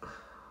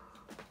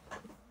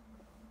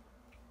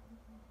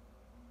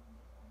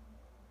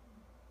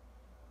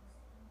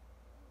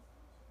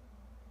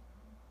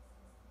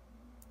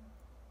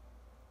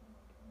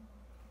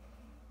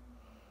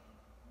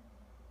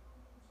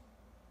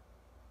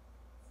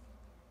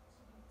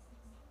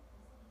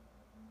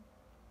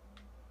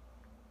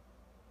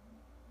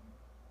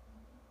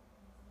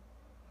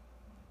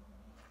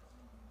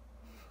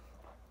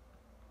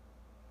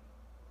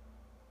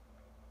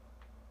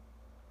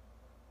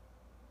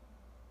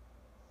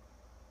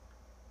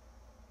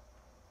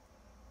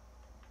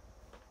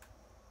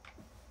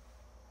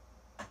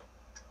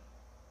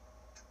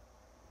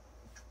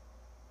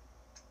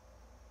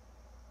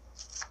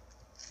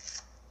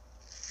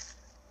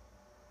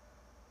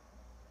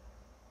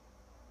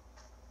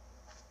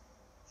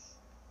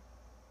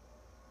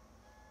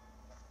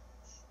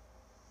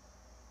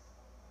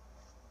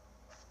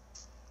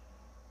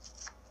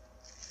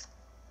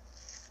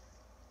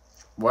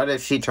 What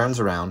if she turns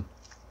around?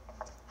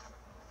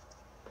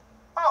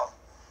 Oh,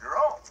 you're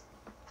home.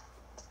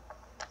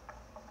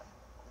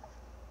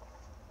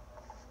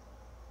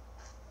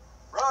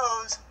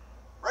 Rose,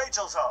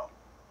 Rachel's home.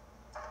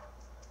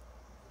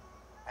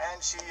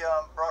 And she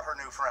brought her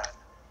new friend.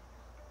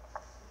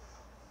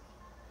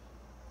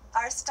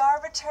 Our star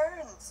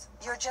returns.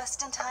 You're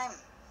just in time.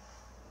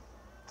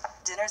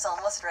 Dinner's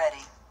almost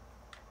ready.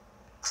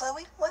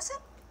 Chloe, was it?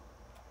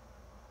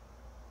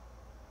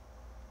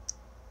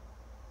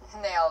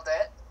 Nailed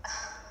it.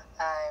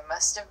 I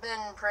must have been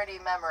pretty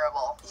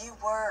memorable. You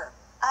were.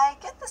 I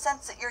get the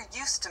sense that you're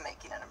used to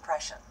making an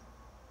impression.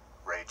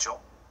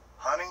 Rachel,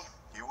 honey,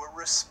 you were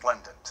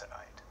resplendent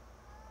tonight.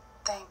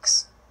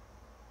 Thanks.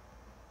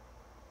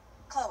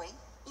 Chloe,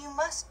 you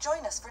must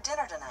join us for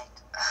dinner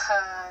tonight.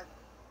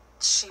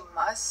 She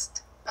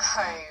must?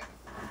 I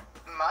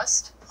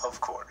must? Of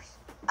course.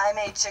 I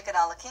made chicken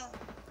a la king.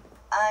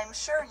 I'm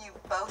sure you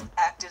both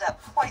acted up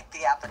quite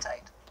the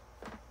appetite.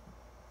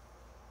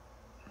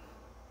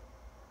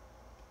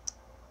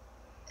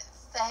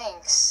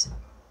 Thanks,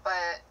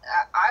 but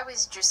I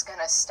was just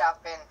gonna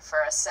stop in for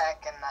a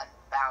sec and then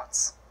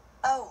bounce.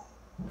 Oh,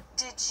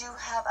 did you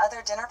have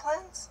other dinner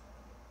plans?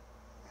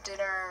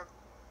 Dinner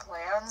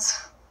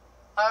plans?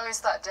 I always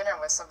thought dinner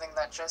was something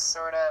that just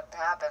sorta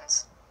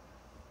happens.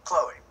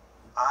 Chloe,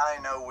 I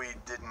know we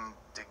didn't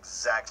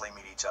exactly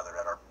meet each other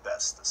at our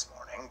best this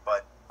morning,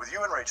 but with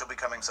you and Rachel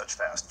becoming such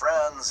fast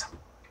friends,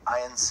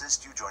 I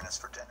insist you join us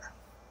for dinner.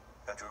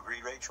 Don't you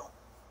agree, Rachel?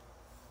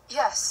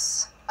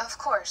 Yes, of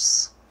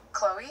course.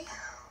 Chloe,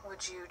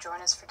 would you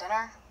join us for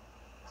dinner,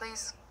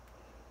 please?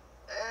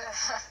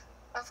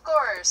 Of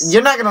course.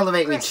 You're not gonna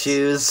make me Great.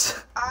 choose.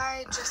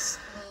 I just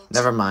need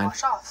Never to mind.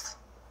 wash off.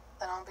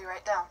 Then I'll be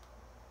right down.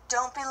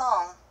 Don't be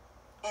long.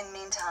 In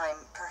meantime,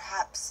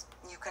 perhaps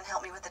you can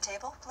help me with the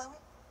table, Chloe?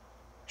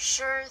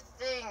 Sure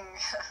thing,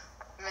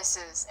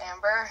 Mrs.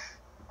 Amber.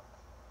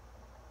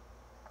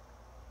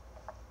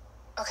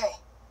 Okay,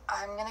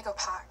 I'm gonna go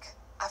pack.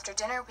 After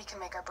dinner, we can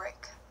make our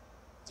break.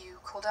 You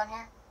cool down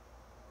here?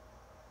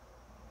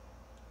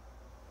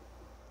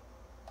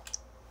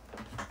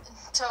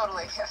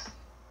 Totally.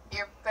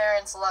 Your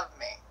parents love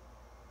me.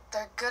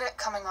 They're good at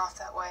coming off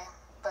that way,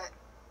 but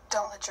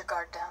don't let your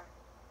guard down.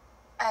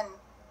 And,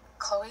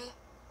 Chloe,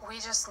 we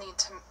just need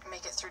to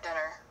make it through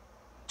dinner.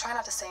 Try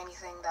not to say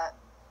anything that,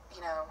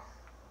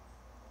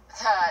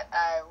 that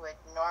I would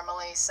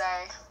normally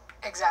say.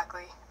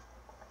 Exactly.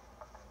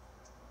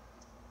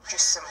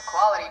 Just some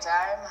quality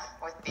time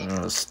with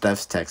the... Oh,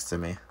 Steph's texting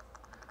me.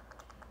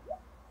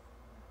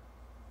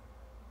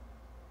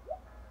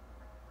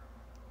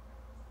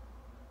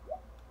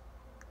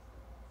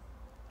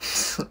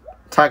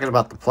 Talking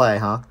about the play,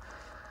 huh?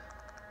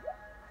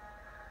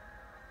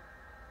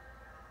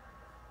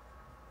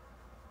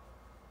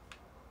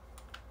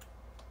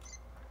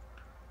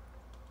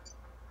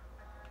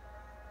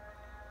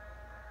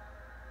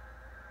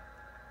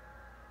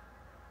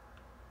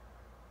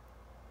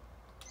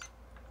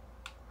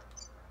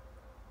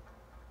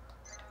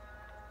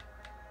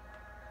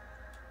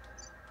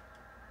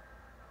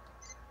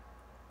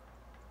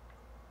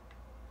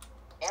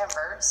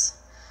 Ambers.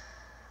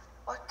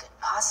 What could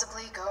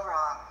possibly go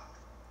wrong?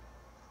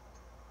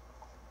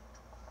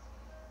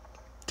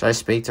 Should I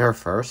speak to her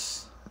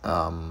first?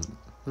 Let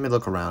me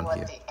look around What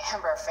here. the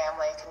Amber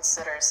family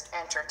considers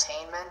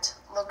entertainment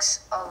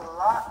looks a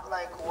lot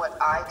like what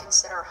I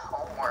consider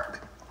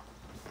homework.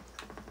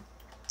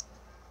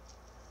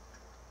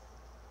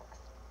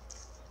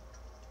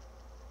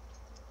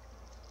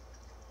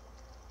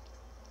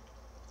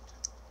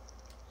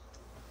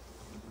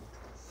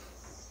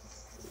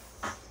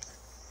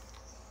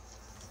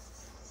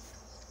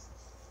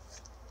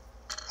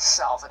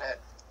 Solving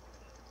it.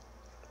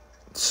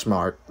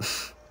 Smart.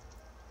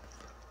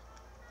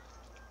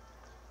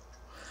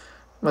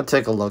 I'm gonna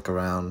take a look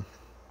around.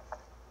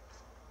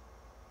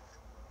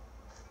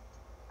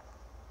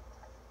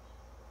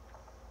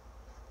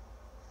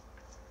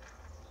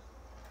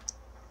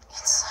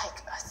 It's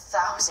like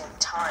 1,000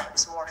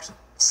 times more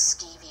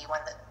skeevy when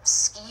the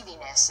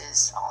skeeviness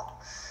is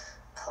all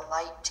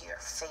polite to your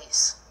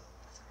face.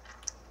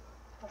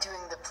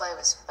 Doing the play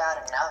was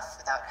bad enough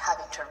without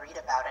having to read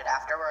about it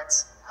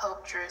afterwards.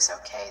 Hope Drew's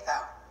okay,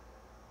 though.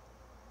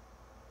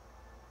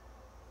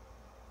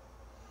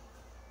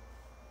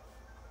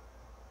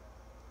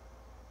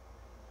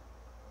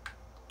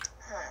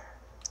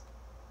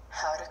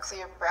 How to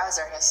clear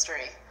browser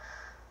history,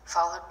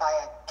 followed by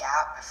a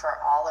gap for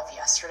all of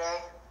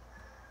yesterday.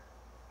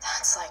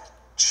 That's like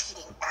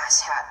cheating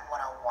asshat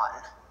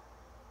 101.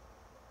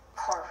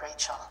 Poor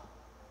Rachel.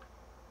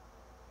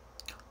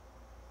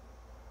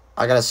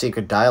 I got a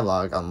secret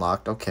dialogue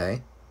unlocked.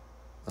 Okay.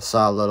 I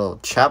saw a little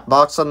chat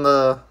box on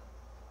the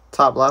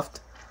top left.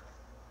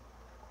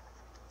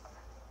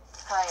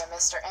 Hiya,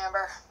 Mr.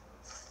 Amber.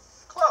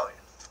 Chloe,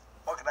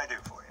 what can I do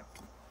for you?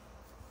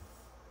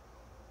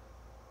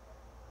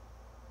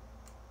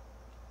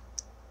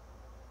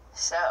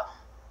 So,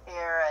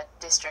 you're a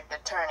district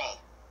attorney,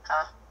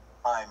 huh?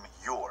 I'm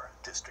your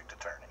district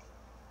attorney.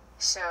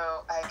 So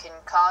I can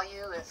call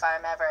you if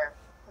I'm ever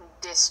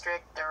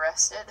district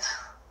arrested?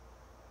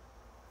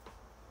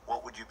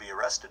 What would you be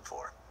arrested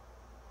for?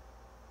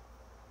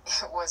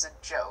 It was a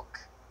joke.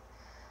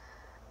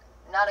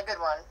 Not a good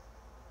one,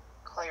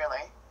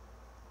 clearly.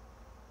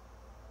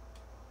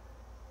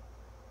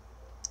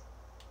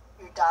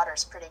 Your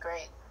daughter's pretty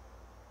great.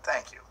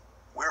 Thank you.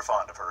 We're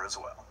fond of her as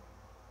well.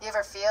 You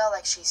ever feel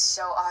like she's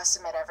so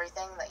awesome at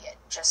everything that you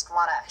just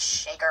want to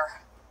shake her?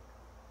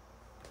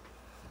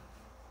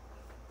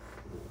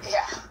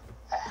 Yeah.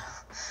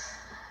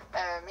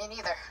 Me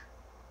neither.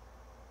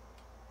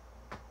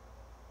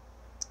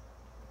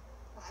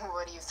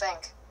 What do you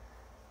think?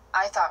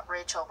 I thought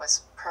Rachel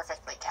was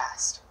perfectly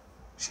cast.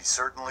 She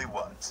certainly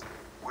was.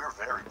 We're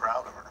very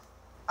proud of her.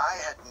 I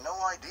had no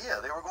idea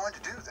they were going to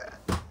do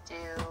that.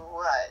 Do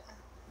what?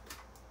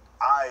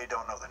 I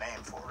don't know the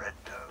name for it.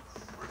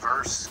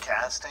 Reverse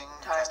casting?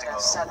 Time Casting to a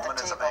set the woman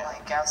as a table, man?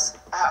 I guess.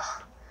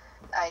 Oh,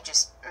 I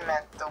just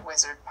meant the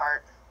wizard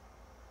part.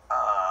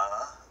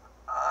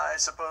 I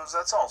suppose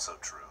that's also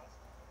true.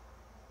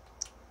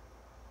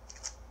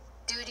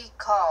 Duty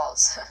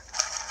calls.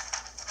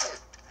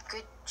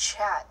 Good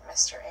chat,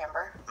 Mr.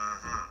 Amber.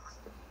 Mm-hmm.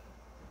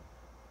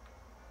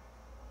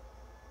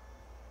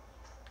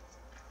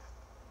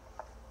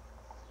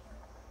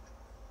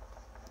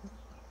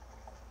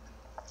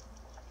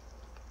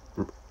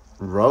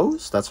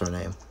 Rose? That's her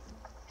name.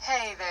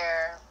 Hey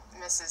there,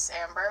 Mrs.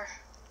 Amber.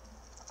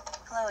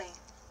 Chloe,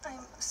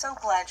 I'm so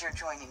glad you're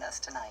joining us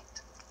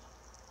tonight.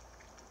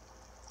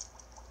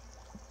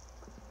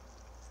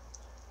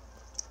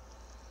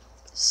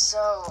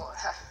 So,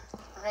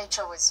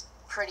 Rachel was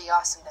pretty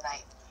awesome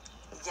tonight.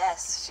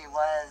 Yes, she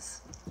was.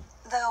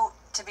 Though,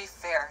 to be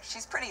fair,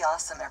 she's pretty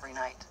awesome every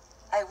night.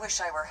 I wish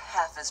I were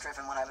half as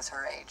driven when I was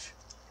her age.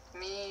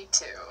 Me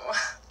too.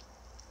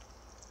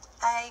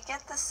 I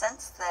get the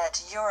sense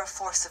that you're a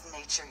force of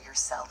nature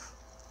yourself.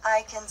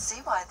 I can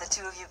see why the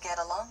two of you get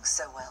along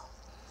so well.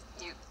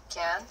 You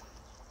can?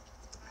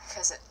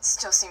 Because it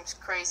still seems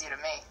crazy to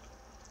me.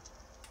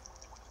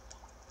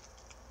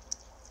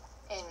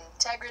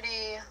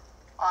 Integrity,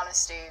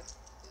 honesty,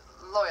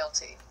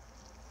 loyalty.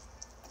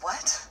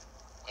 What?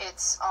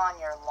 It's on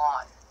your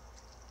lawn.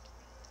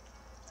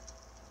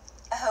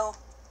 Oh,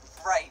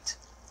 right.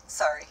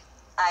 Sorry.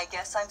 I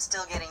guess I'm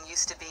still getting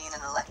used to being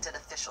an elected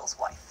official's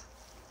wife.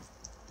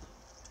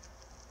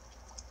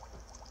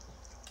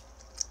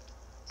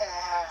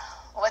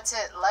 What's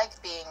it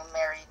like being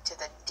married to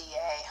the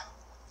DA?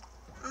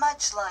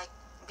 Much like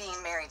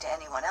being married to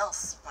anyone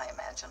else, I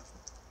imagine.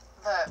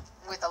 But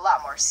with a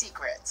lot more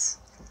secrets,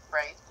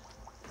 right?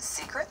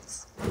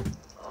 Secrets?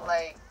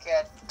 Like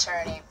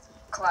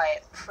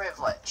attorney-client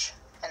privilege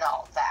and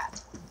all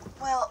that.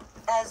 Well,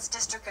 as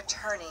district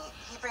attorney,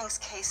 he brings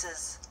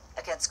cases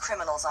against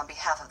criminals on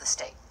behalf of the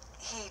state.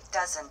 He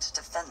doesn't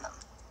defend them.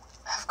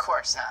 Of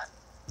course not.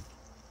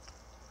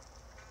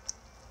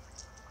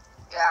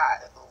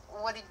 Yeah,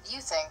 what did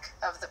you think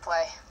of the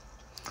play?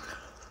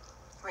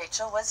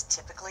 Rachel was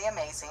typically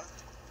amazing,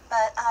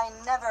 but I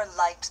never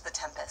liked The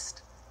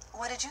Tempest.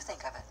 What did you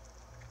think of it?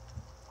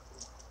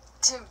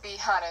 To be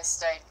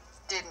honest, I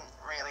didn't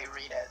really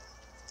read it.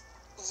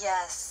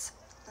 Yes,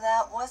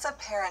 that was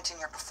apparent in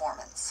your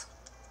performance.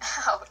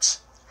 Ouch.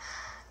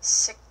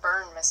 Sick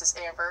burn, Mrs.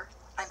 Amber.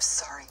 I'm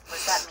sorry,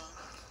 was that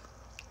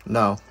mean?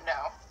 No.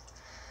 No.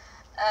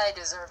 I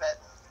deserve it.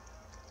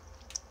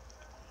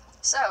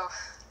 So,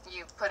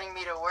 you putting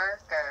me to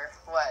work, or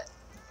what?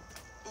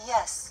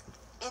 Yes.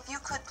 If you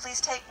could please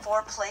take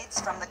 4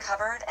 plates from the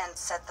cupboard and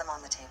set them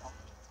on the table.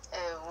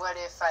 What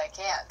if I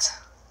can't?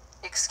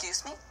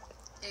 Excuse me?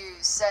 You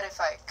said if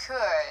I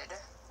could.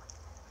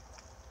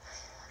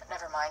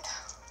 Never mind.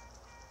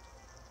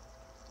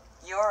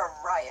 You're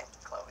a riot,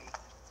 Chloe.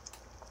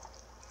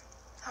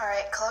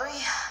 Alright,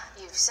 Chloe.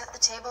 You've set the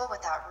table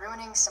without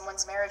ruining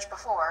someone's marriage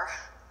before.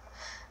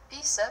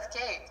 Piece of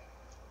cake.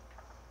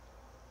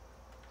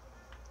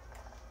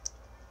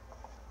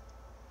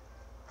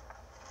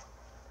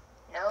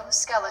 No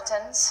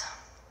skeletons.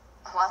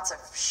 Lots of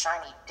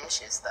shiny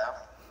dishes, though.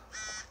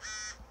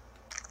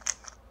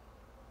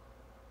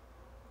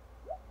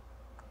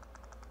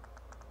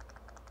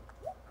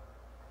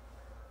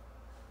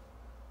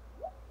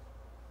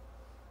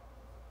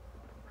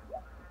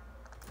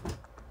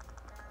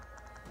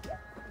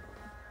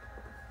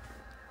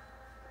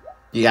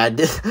 Yeah,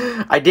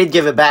 I did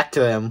give it back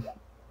to him.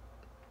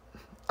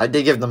 I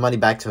did give the money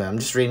back to him. I'm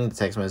just reading the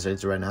text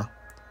message right now.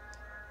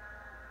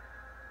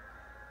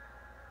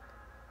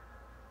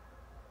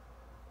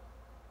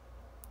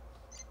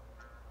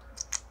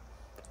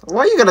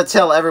 Why are you gonna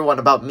tell everyone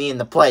about me in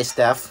the play,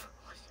 Steph?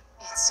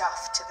 It's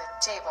off to the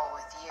table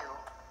with you.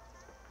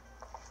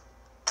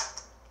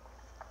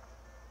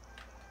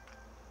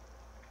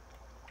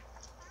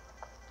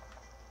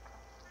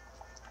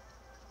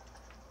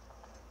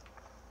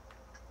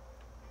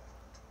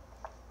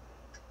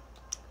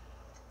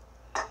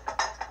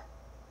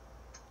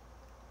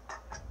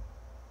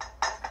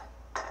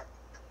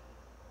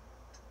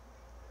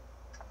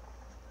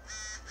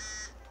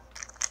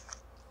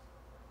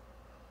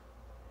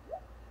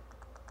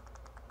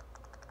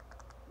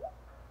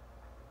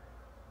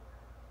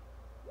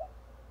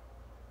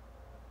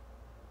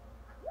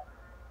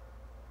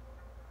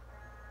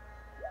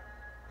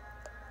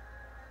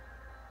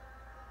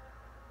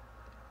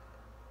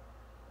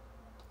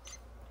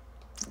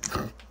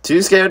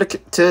 Too scared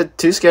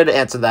too scared to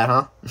answer that,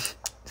 huh?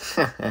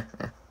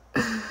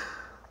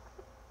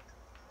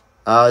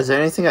 Is there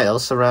anything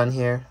else around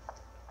here?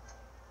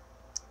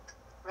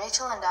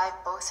 Rachel and I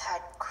both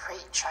had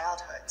great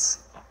childhoods.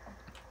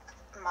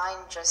 Mine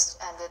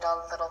just ended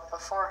a little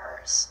before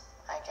hers,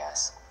 I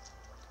guess.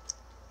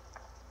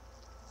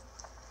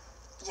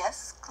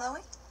 Yes, Chloe?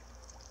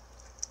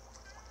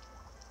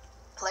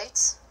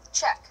 Plates?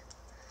 Check.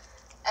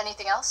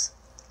 Anything else?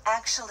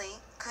 Actually,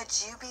 could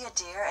you be a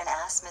dear and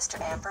ask Mr.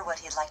 Amber what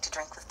he'd like to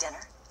drink with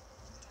dinner?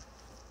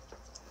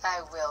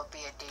 I will be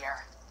a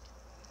dear.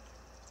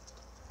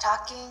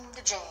 Talking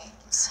to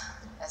James.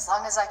 As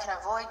long as I can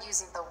avoid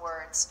using the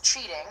words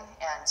cheating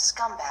and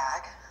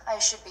scumbag, I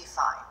should be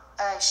fine.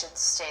 I should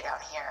stay down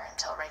here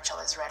until Rachel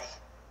is ready.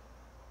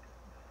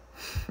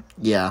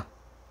 Yeah.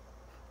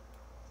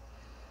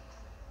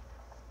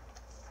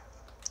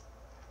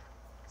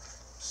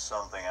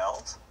 Something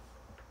else?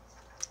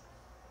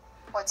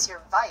 What's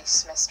your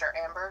vice, Mr.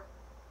 Amber?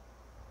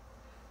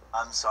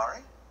 I'm sorry?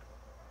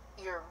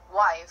 Your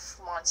wife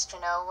wants to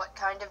know what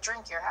kind of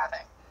drink you're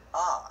having.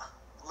 Ah,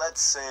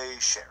 let's say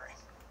sherry.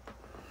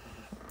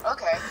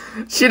 Okay.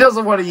 She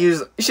doesn't want to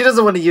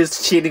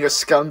use cheating or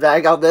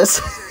scumbag on this.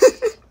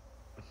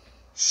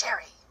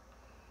 Sherry.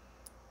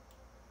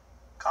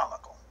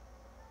 Comical.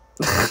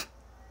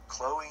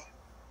 Chloe,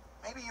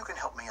 maybe you can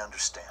help me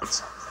understand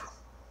something.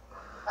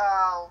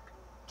 I'll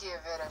give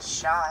it a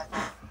shot.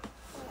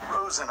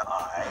 Rose and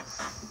I,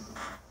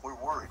 we're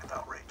worried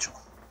about Rachel.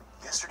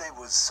 Yesterday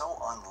was so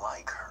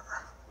unlike her.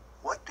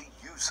 What do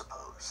you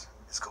suppose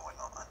is going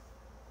on?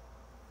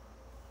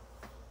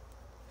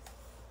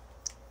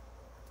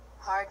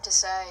 Hard to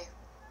say.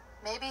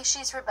 Maybe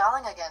she's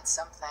rebelling against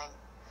something.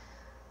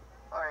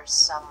 Or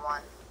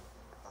someone.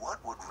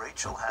 What would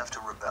Rachel have to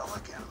rebel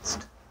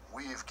against?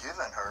 We've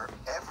given her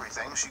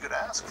everything she could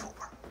ask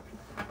for.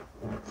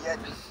 Yet,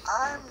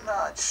 I'm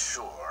not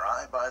sure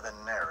I buy the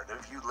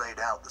narrative you laid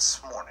out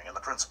this morning in the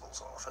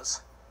principal's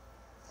office.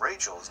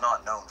 Rachel is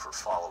not known for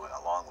following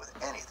along with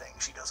anything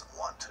she doesn't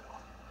want to.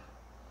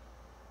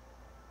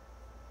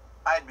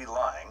 I'd be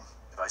lying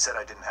if I said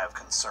I didn't have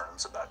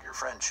concerns about your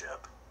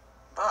friendship.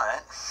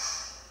 But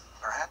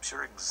perhaps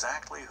you're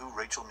exactly who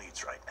Rachel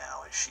needs right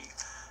now as she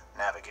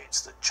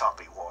navigates the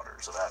choppy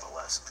waters of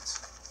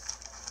adolescence.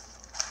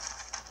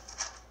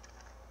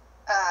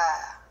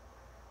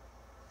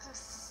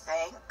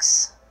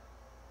 Thanks.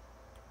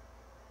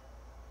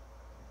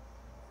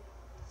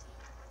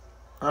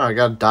 Oh, I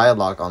got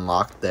dialogue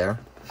unlocked there.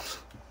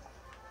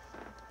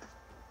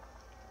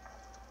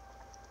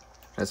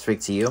 Can I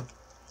speak to you?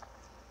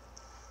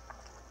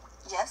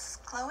 Yes,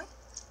 Chloe?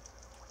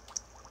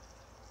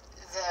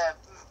 The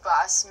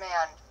boss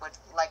man would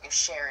like a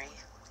sherry.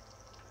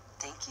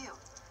 Thank you.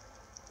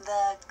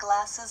 The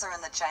glasses are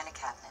in the china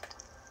cabinet.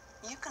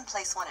 You can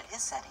place one at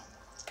his setting.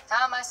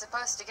 How am I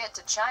supposed to get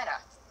to China?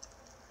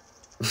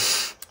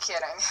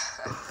 Kidding.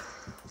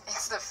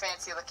 It's the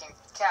fancy looking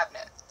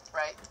cabinet,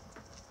 right?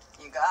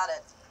 You got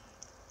it.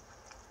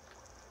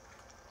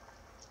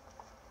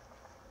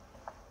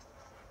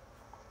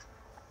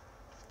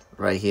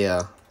 Right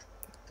here.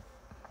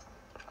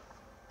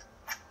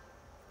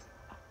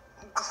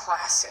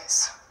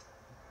 Glasses.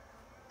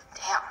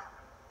 Damn.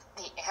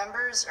 The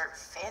Ambers are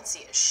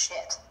fancy as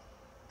shit.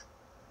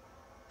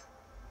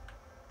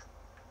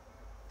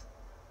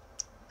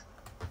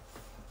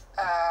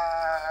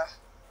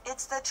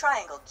 It's the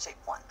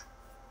triangle-shaped one.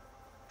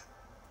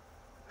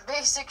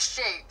 Basic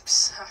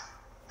shapes.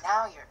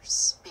 Now you're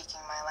speaking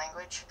my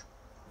language.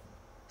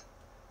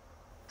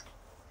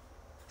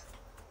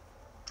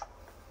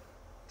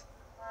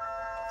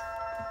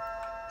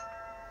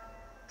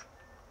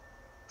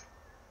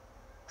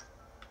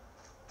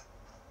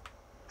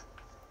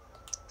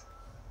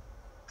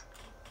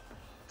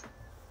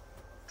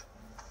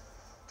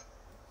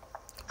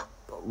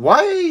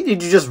 Why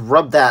did you just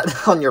rub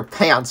that on your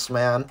pants,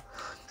 man?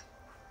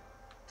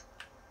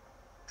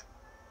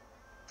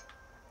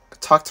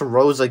 Talk to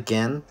Rose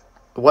again?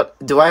 What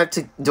do I have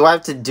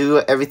to do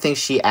everything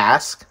she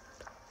asks?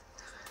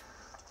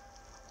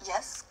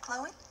 Yes,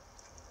 Chloe?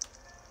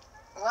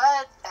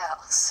 What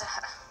else?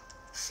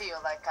 Feel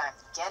like I'm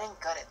getting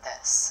good at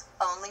this.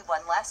 Only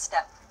one last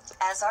step.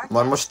 As our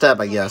One more guest, step,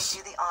 I we'll guess.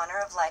 do the honor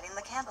of lighting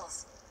the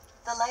candles.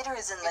 The lighter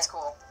is in the... It's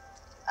cool.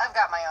 I've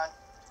got my own.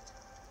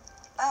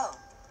 Oh,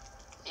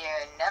 You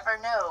never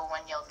know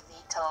when you'll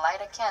need to light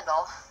a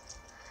candle,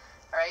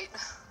 right?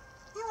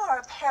 you are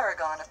a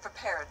paragon of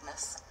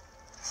preparedness.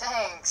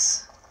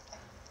 Thanks.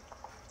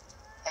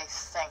 I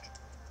think.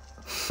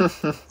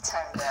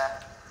 Time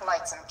to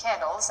light some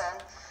candles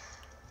and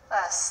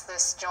bust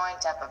this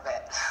joint up a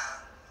bit.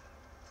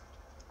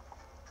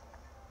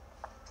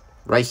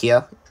 Right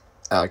here?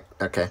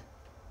 Okay.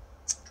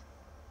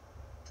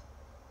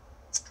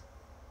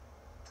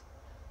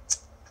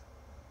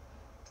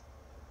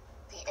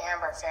 The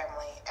Amber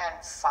family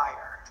and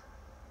fire.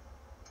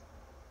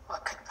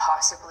 What could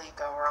possibly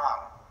go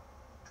wrong?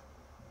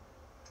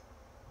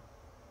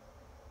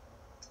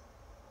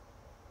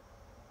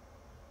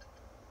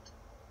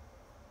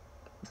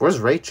 Where's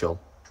Rachel?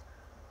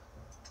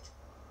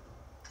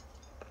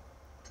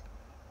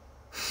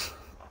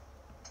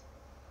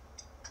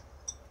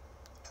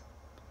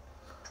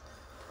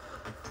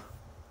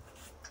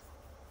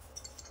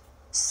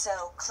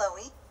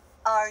 Chloe,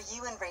 are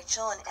you and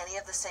Rachel in any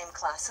of the same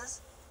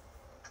classes?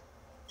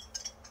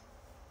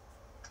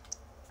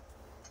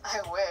 I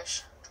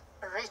wish.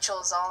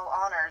 Rachel's all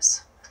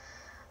honors.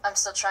 I'm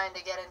still trying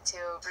to get into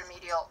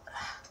remedial...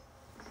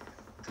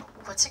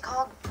 What's it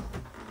called?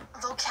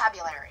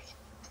 Vocabulary.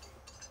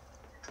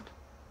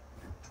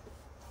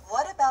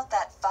 What about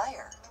that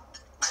fire?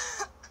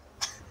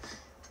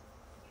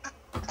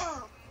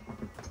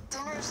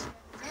 Dinner's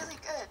really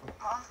good,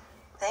 Mom.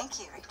 Thank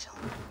you, Rachel.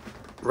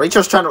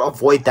 Rachel's trying to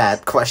avoid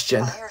that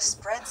question. Fire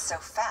spreads so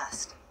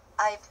fast.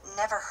 I've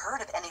never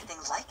heard of anything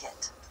like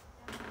it.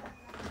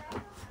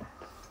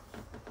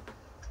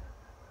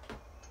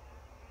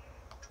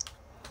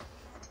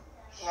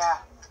 Yeah.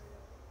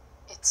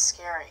 It's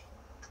scary.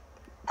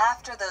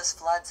 After those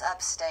floods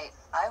upstate,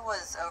 I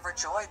was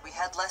overjoyed we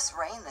had less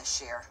rain this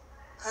year.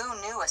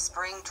 Who knew a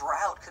spring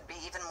drought could be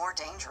even more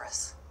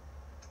dangerous?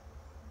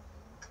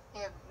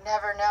 You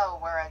never know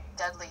where a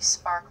deadly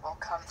spark will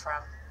come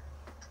from.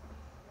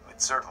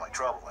 It's certainly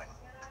troubling.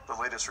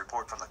 The latest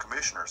report from the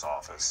Commissioner's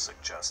office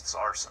suggests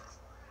arson.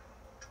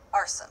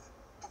 Arson.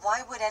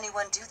 Why would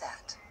anyone do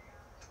that?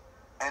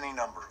 Any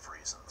number of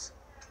reasons.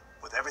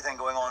 With everything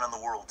going on in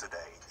the world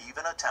today,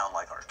 even a town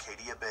like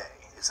Arcadia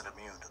Bay isn't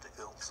immune to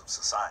the ills of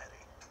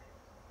society.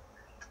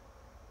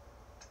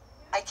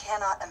 I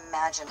cannot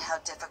imagine how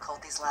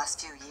difficult these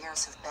last few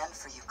years have been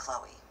for you,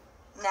 Chloe.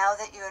 Now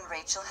that you and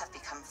Rachel have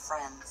become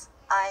friends,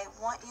 I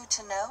want you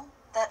to know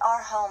that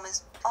our home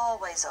is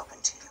always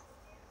open to you.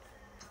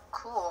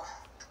 Cool.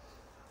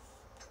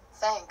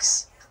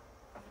 Thanks.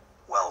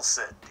 Well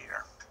said,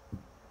 dear.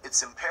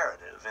 It's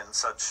imperative in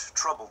such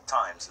troubled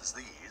times as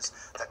these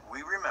that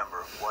we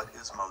remember what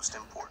is most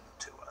important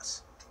to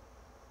us.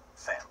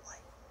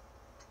 Family.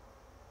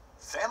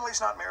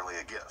 Family's not merely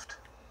a gift.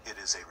 It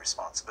is a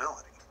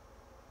responsibility.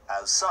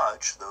 As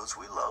such, those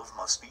we love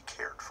must be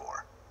cared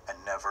for and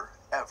never,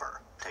 ever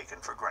taken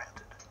for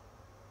granted.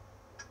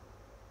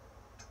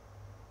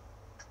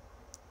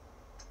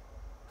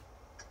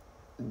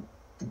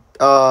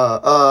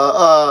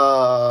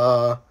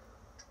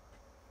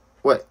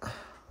 Wait.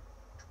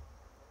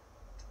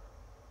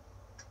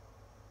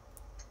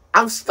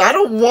 I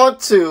don't want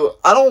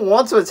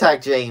to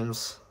attack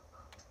James.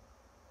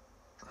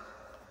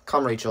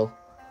 Come, Rachel.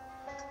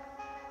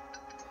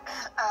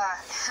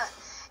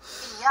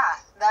 Yeah,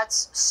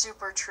 that's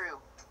super true.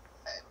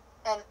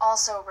 And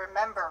also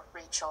remember,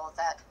 Rachel,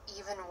 that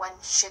even when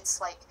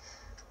shit's like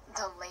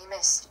the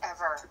lamest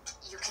ever,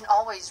 you can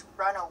always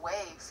run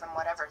away from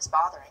whatever's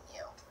bothering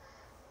you.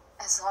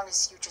 As long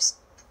as you just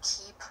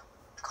keep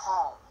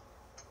calm.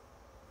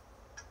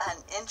 An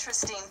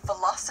interesting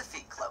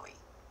philosophy, Chloe.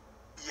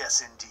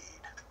 Yes,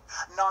 indeed.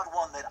 Not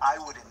one that I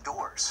would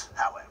endorse,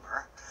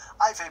 however.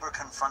 I favor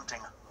confronting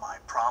my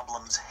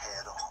problems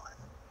head on.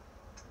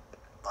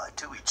 But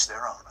to each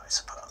their own, I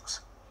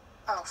suppose.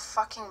 Oh,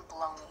 fucking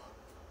blow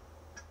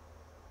me.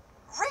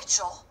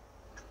 Rachel?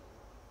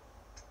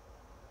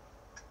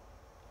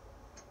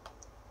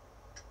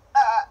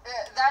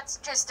 That's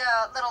just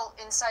a little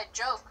inside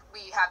joke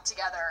we have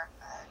together.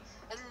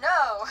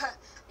 No,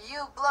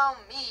 you blow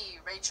me,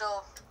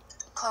 Rachel.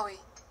 Chloe,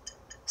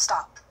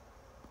 stop.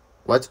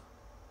 What?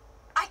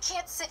 I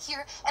can't sit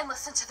here and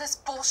listen to this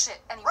bullshit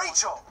anymore.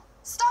 Rachel!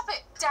 Stop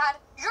it, Dad.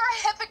 You're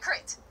a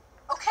hypocrite.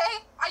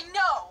 Okay? I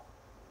know.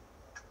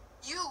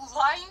 You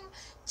lying,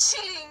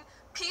 cheating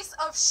piece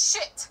of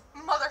shit,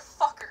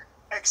 motherfucker.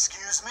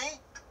 Excuse me?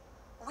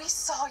 We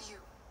saw you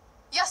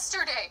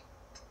yesterday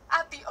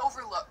at the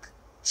Overlook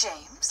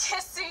James?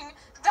 kissing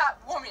that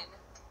woman.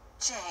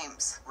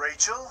 James.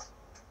 Rachel?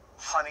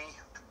 Honey,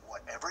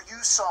 whatever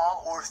you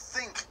saw or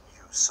think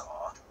you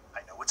saw,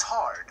 I know it's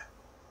hard,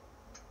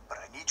 but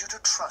I need you to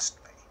trust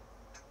me.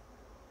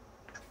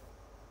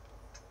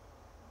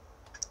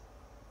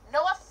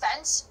 No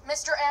offense,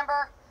 Mr.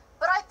 Amber,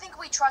 but I think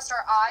we trust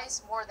our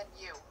eyes more than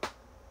you.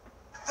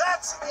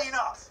 That's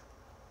enough!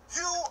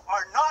 You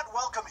are not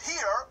welcome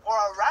here or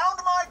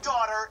around my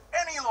daughter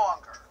any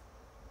longer.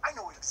 I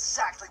know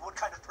exactly what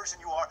kind of person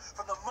you are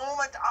from the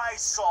moment I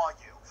saw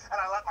you, and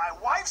I let my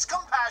wife's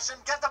compassion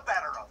get the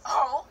better of me.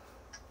 Oh?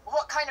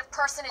 What kind of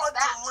person is A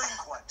that?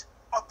 delinquent.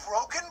 A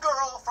broken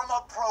girl from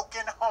a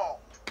broken home.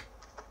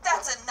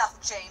 That's enough,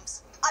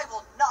 James. I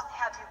will not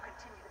have you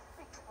continue to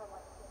speak to her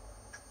like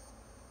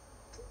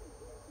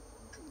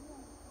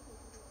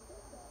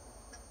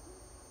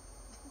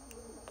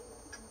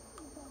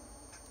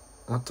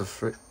this. What the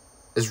frick?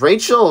 Is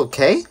Rachel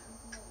okay?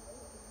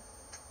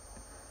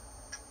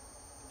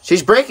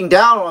 She's breaking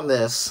down on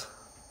this.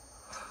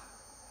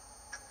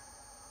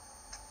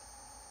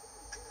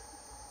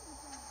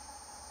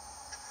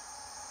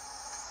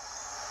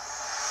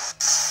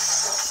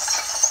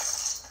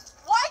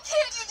 Why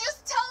can't you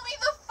just tell me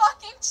the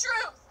fucking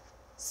truth?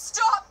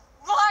 Stop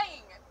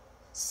lying.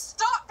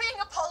 Stop being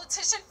a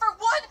politician for 1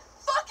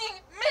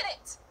 fucking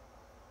minute.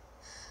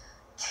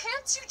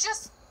 Can't you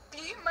just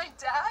be my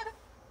dad?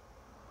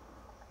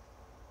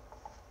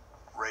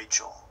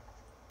 Rachel,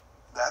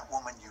 that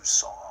woman you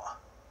saw,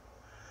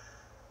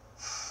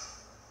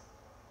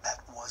 that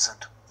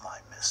wasn't my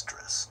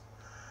mistress.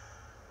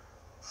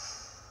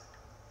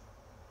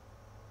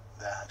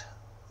 That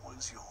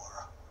was your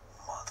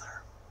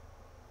mother.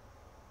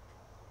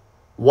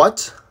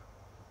 What?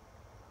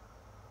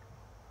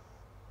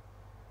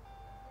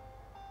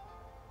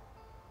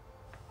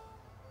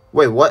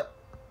 Wait, what?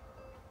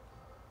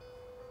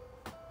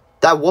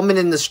 That woman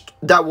in the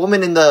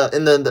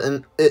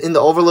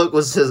Overlook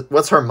was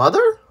what's her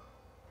mother?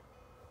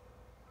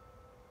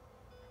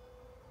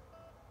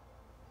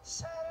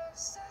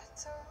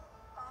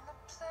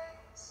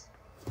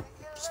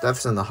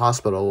 Steph's in the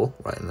hospital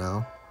right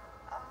now.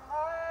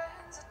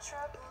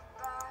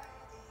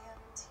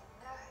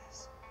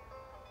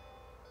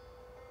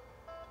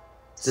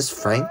 Is this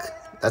Frank?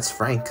 That's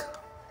Frank.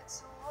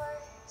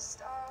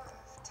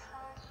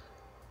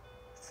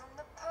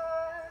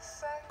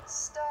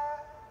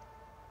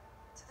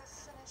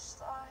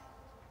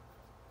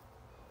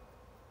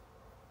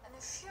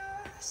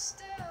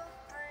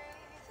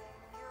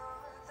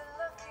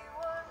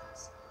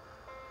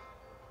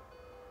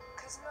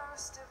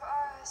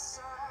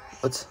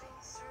 What?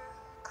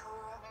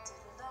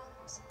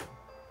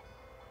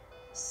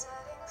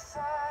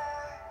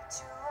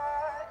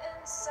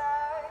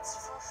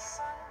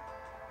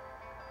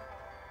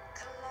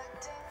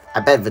 I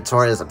bet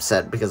Victoria's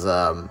upset because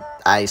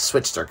I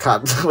switched her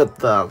cup with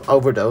the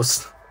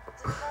overdose.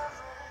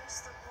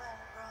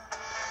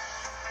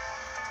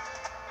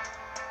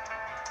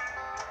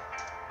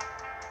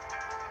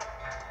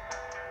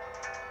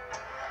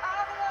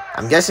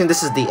 I'm guessing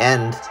this is the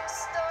end.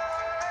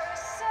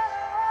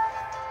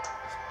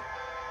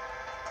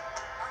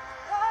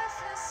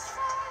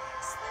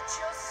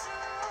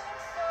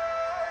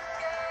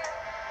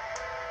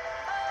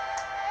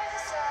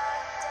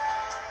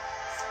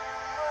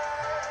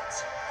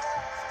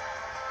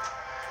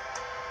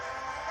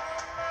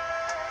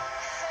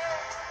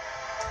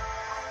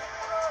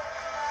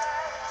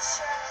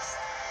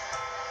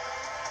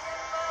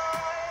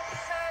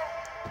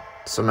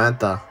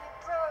 Samantha.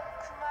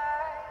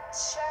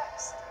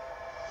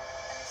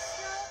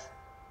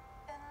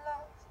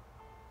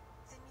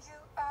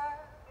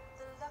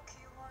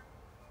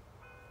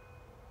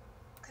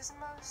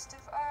 Most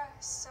of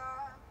us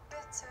are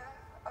bitter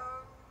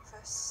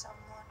over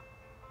someone,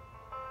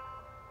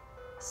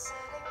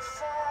 setting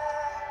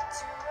fire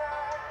to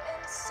our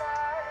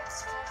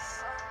insides for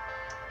fun,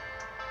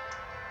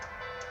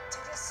 to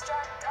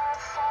distract our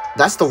hearts.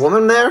 That's the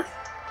woman there?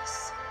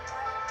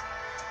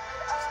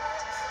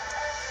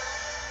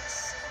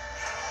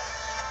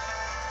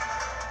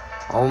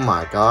 Oh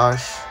my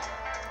gosh.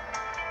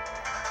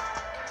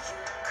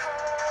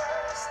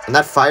 And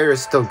that fire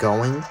is still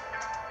going?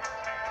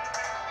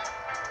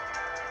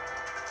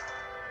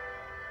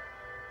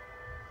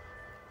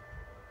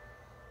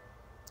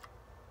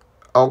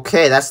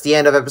 Okay, that's the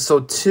end of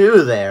episode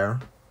 2 there.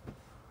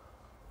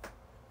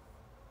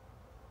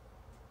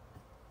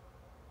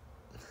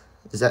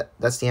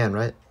 That's the end,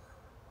 right?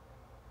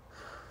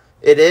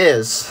 It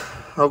is.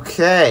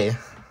 Okay.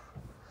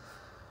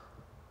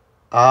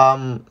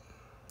 Okay,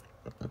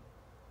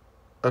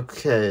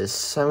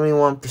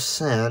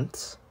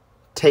 71%.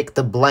 Take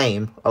the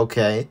blame.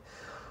 Okay.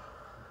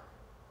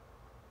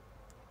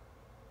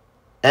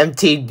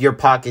 Emptied your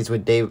pockets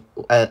with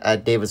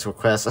at David's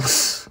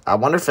request. I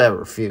wonder if I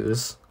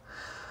refuse.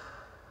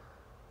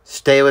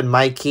 Stay with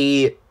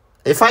Mikey.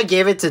 If I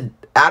gave it to,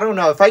 I don't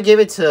know. If I gave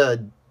it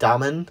to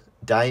Damon,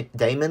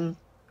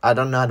 I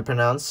don't know how to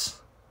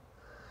pronounce.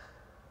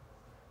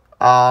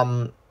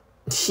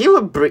 He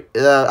would bring.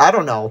 I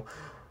don't know.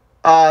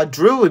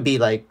 Drew would be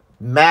like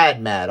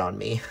mad on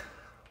me.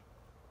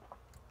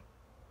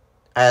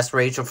 Ask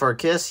Rachel for a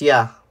kiss.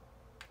 Yeah,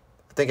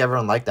 I think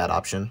everyone liked that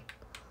option.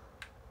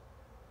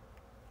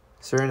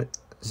 Is there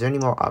any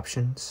more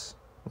options?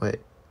 Wait.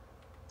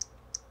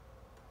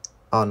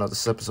 Oh no,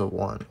 this is episode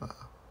 1.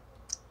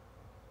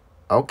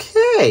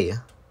 Okay.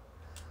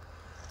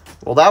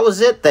 Well, that was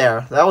it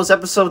there. That was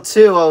episode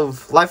 2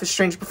 of Life is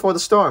Strange Before the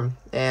Storm.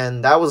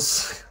 And that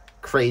was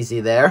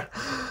crazy there.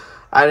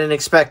 I didn't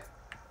expect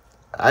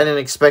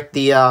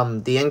the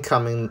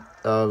incoming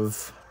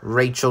of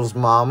Rachel's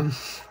mom.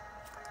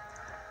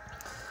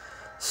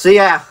 So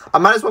yeah, I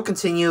might as well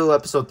continue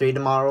episode 3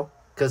 tomorrow,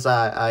 because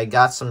I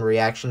got some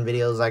reaction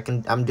videos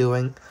I'm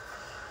doing.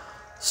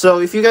 So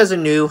if you guys are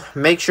new,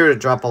 make sure to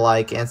drop a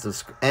like and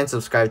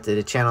subscribe to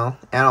the channel,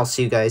 and I'll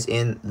see you guys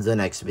in the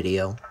next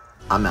video.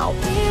 I'm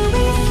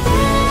out.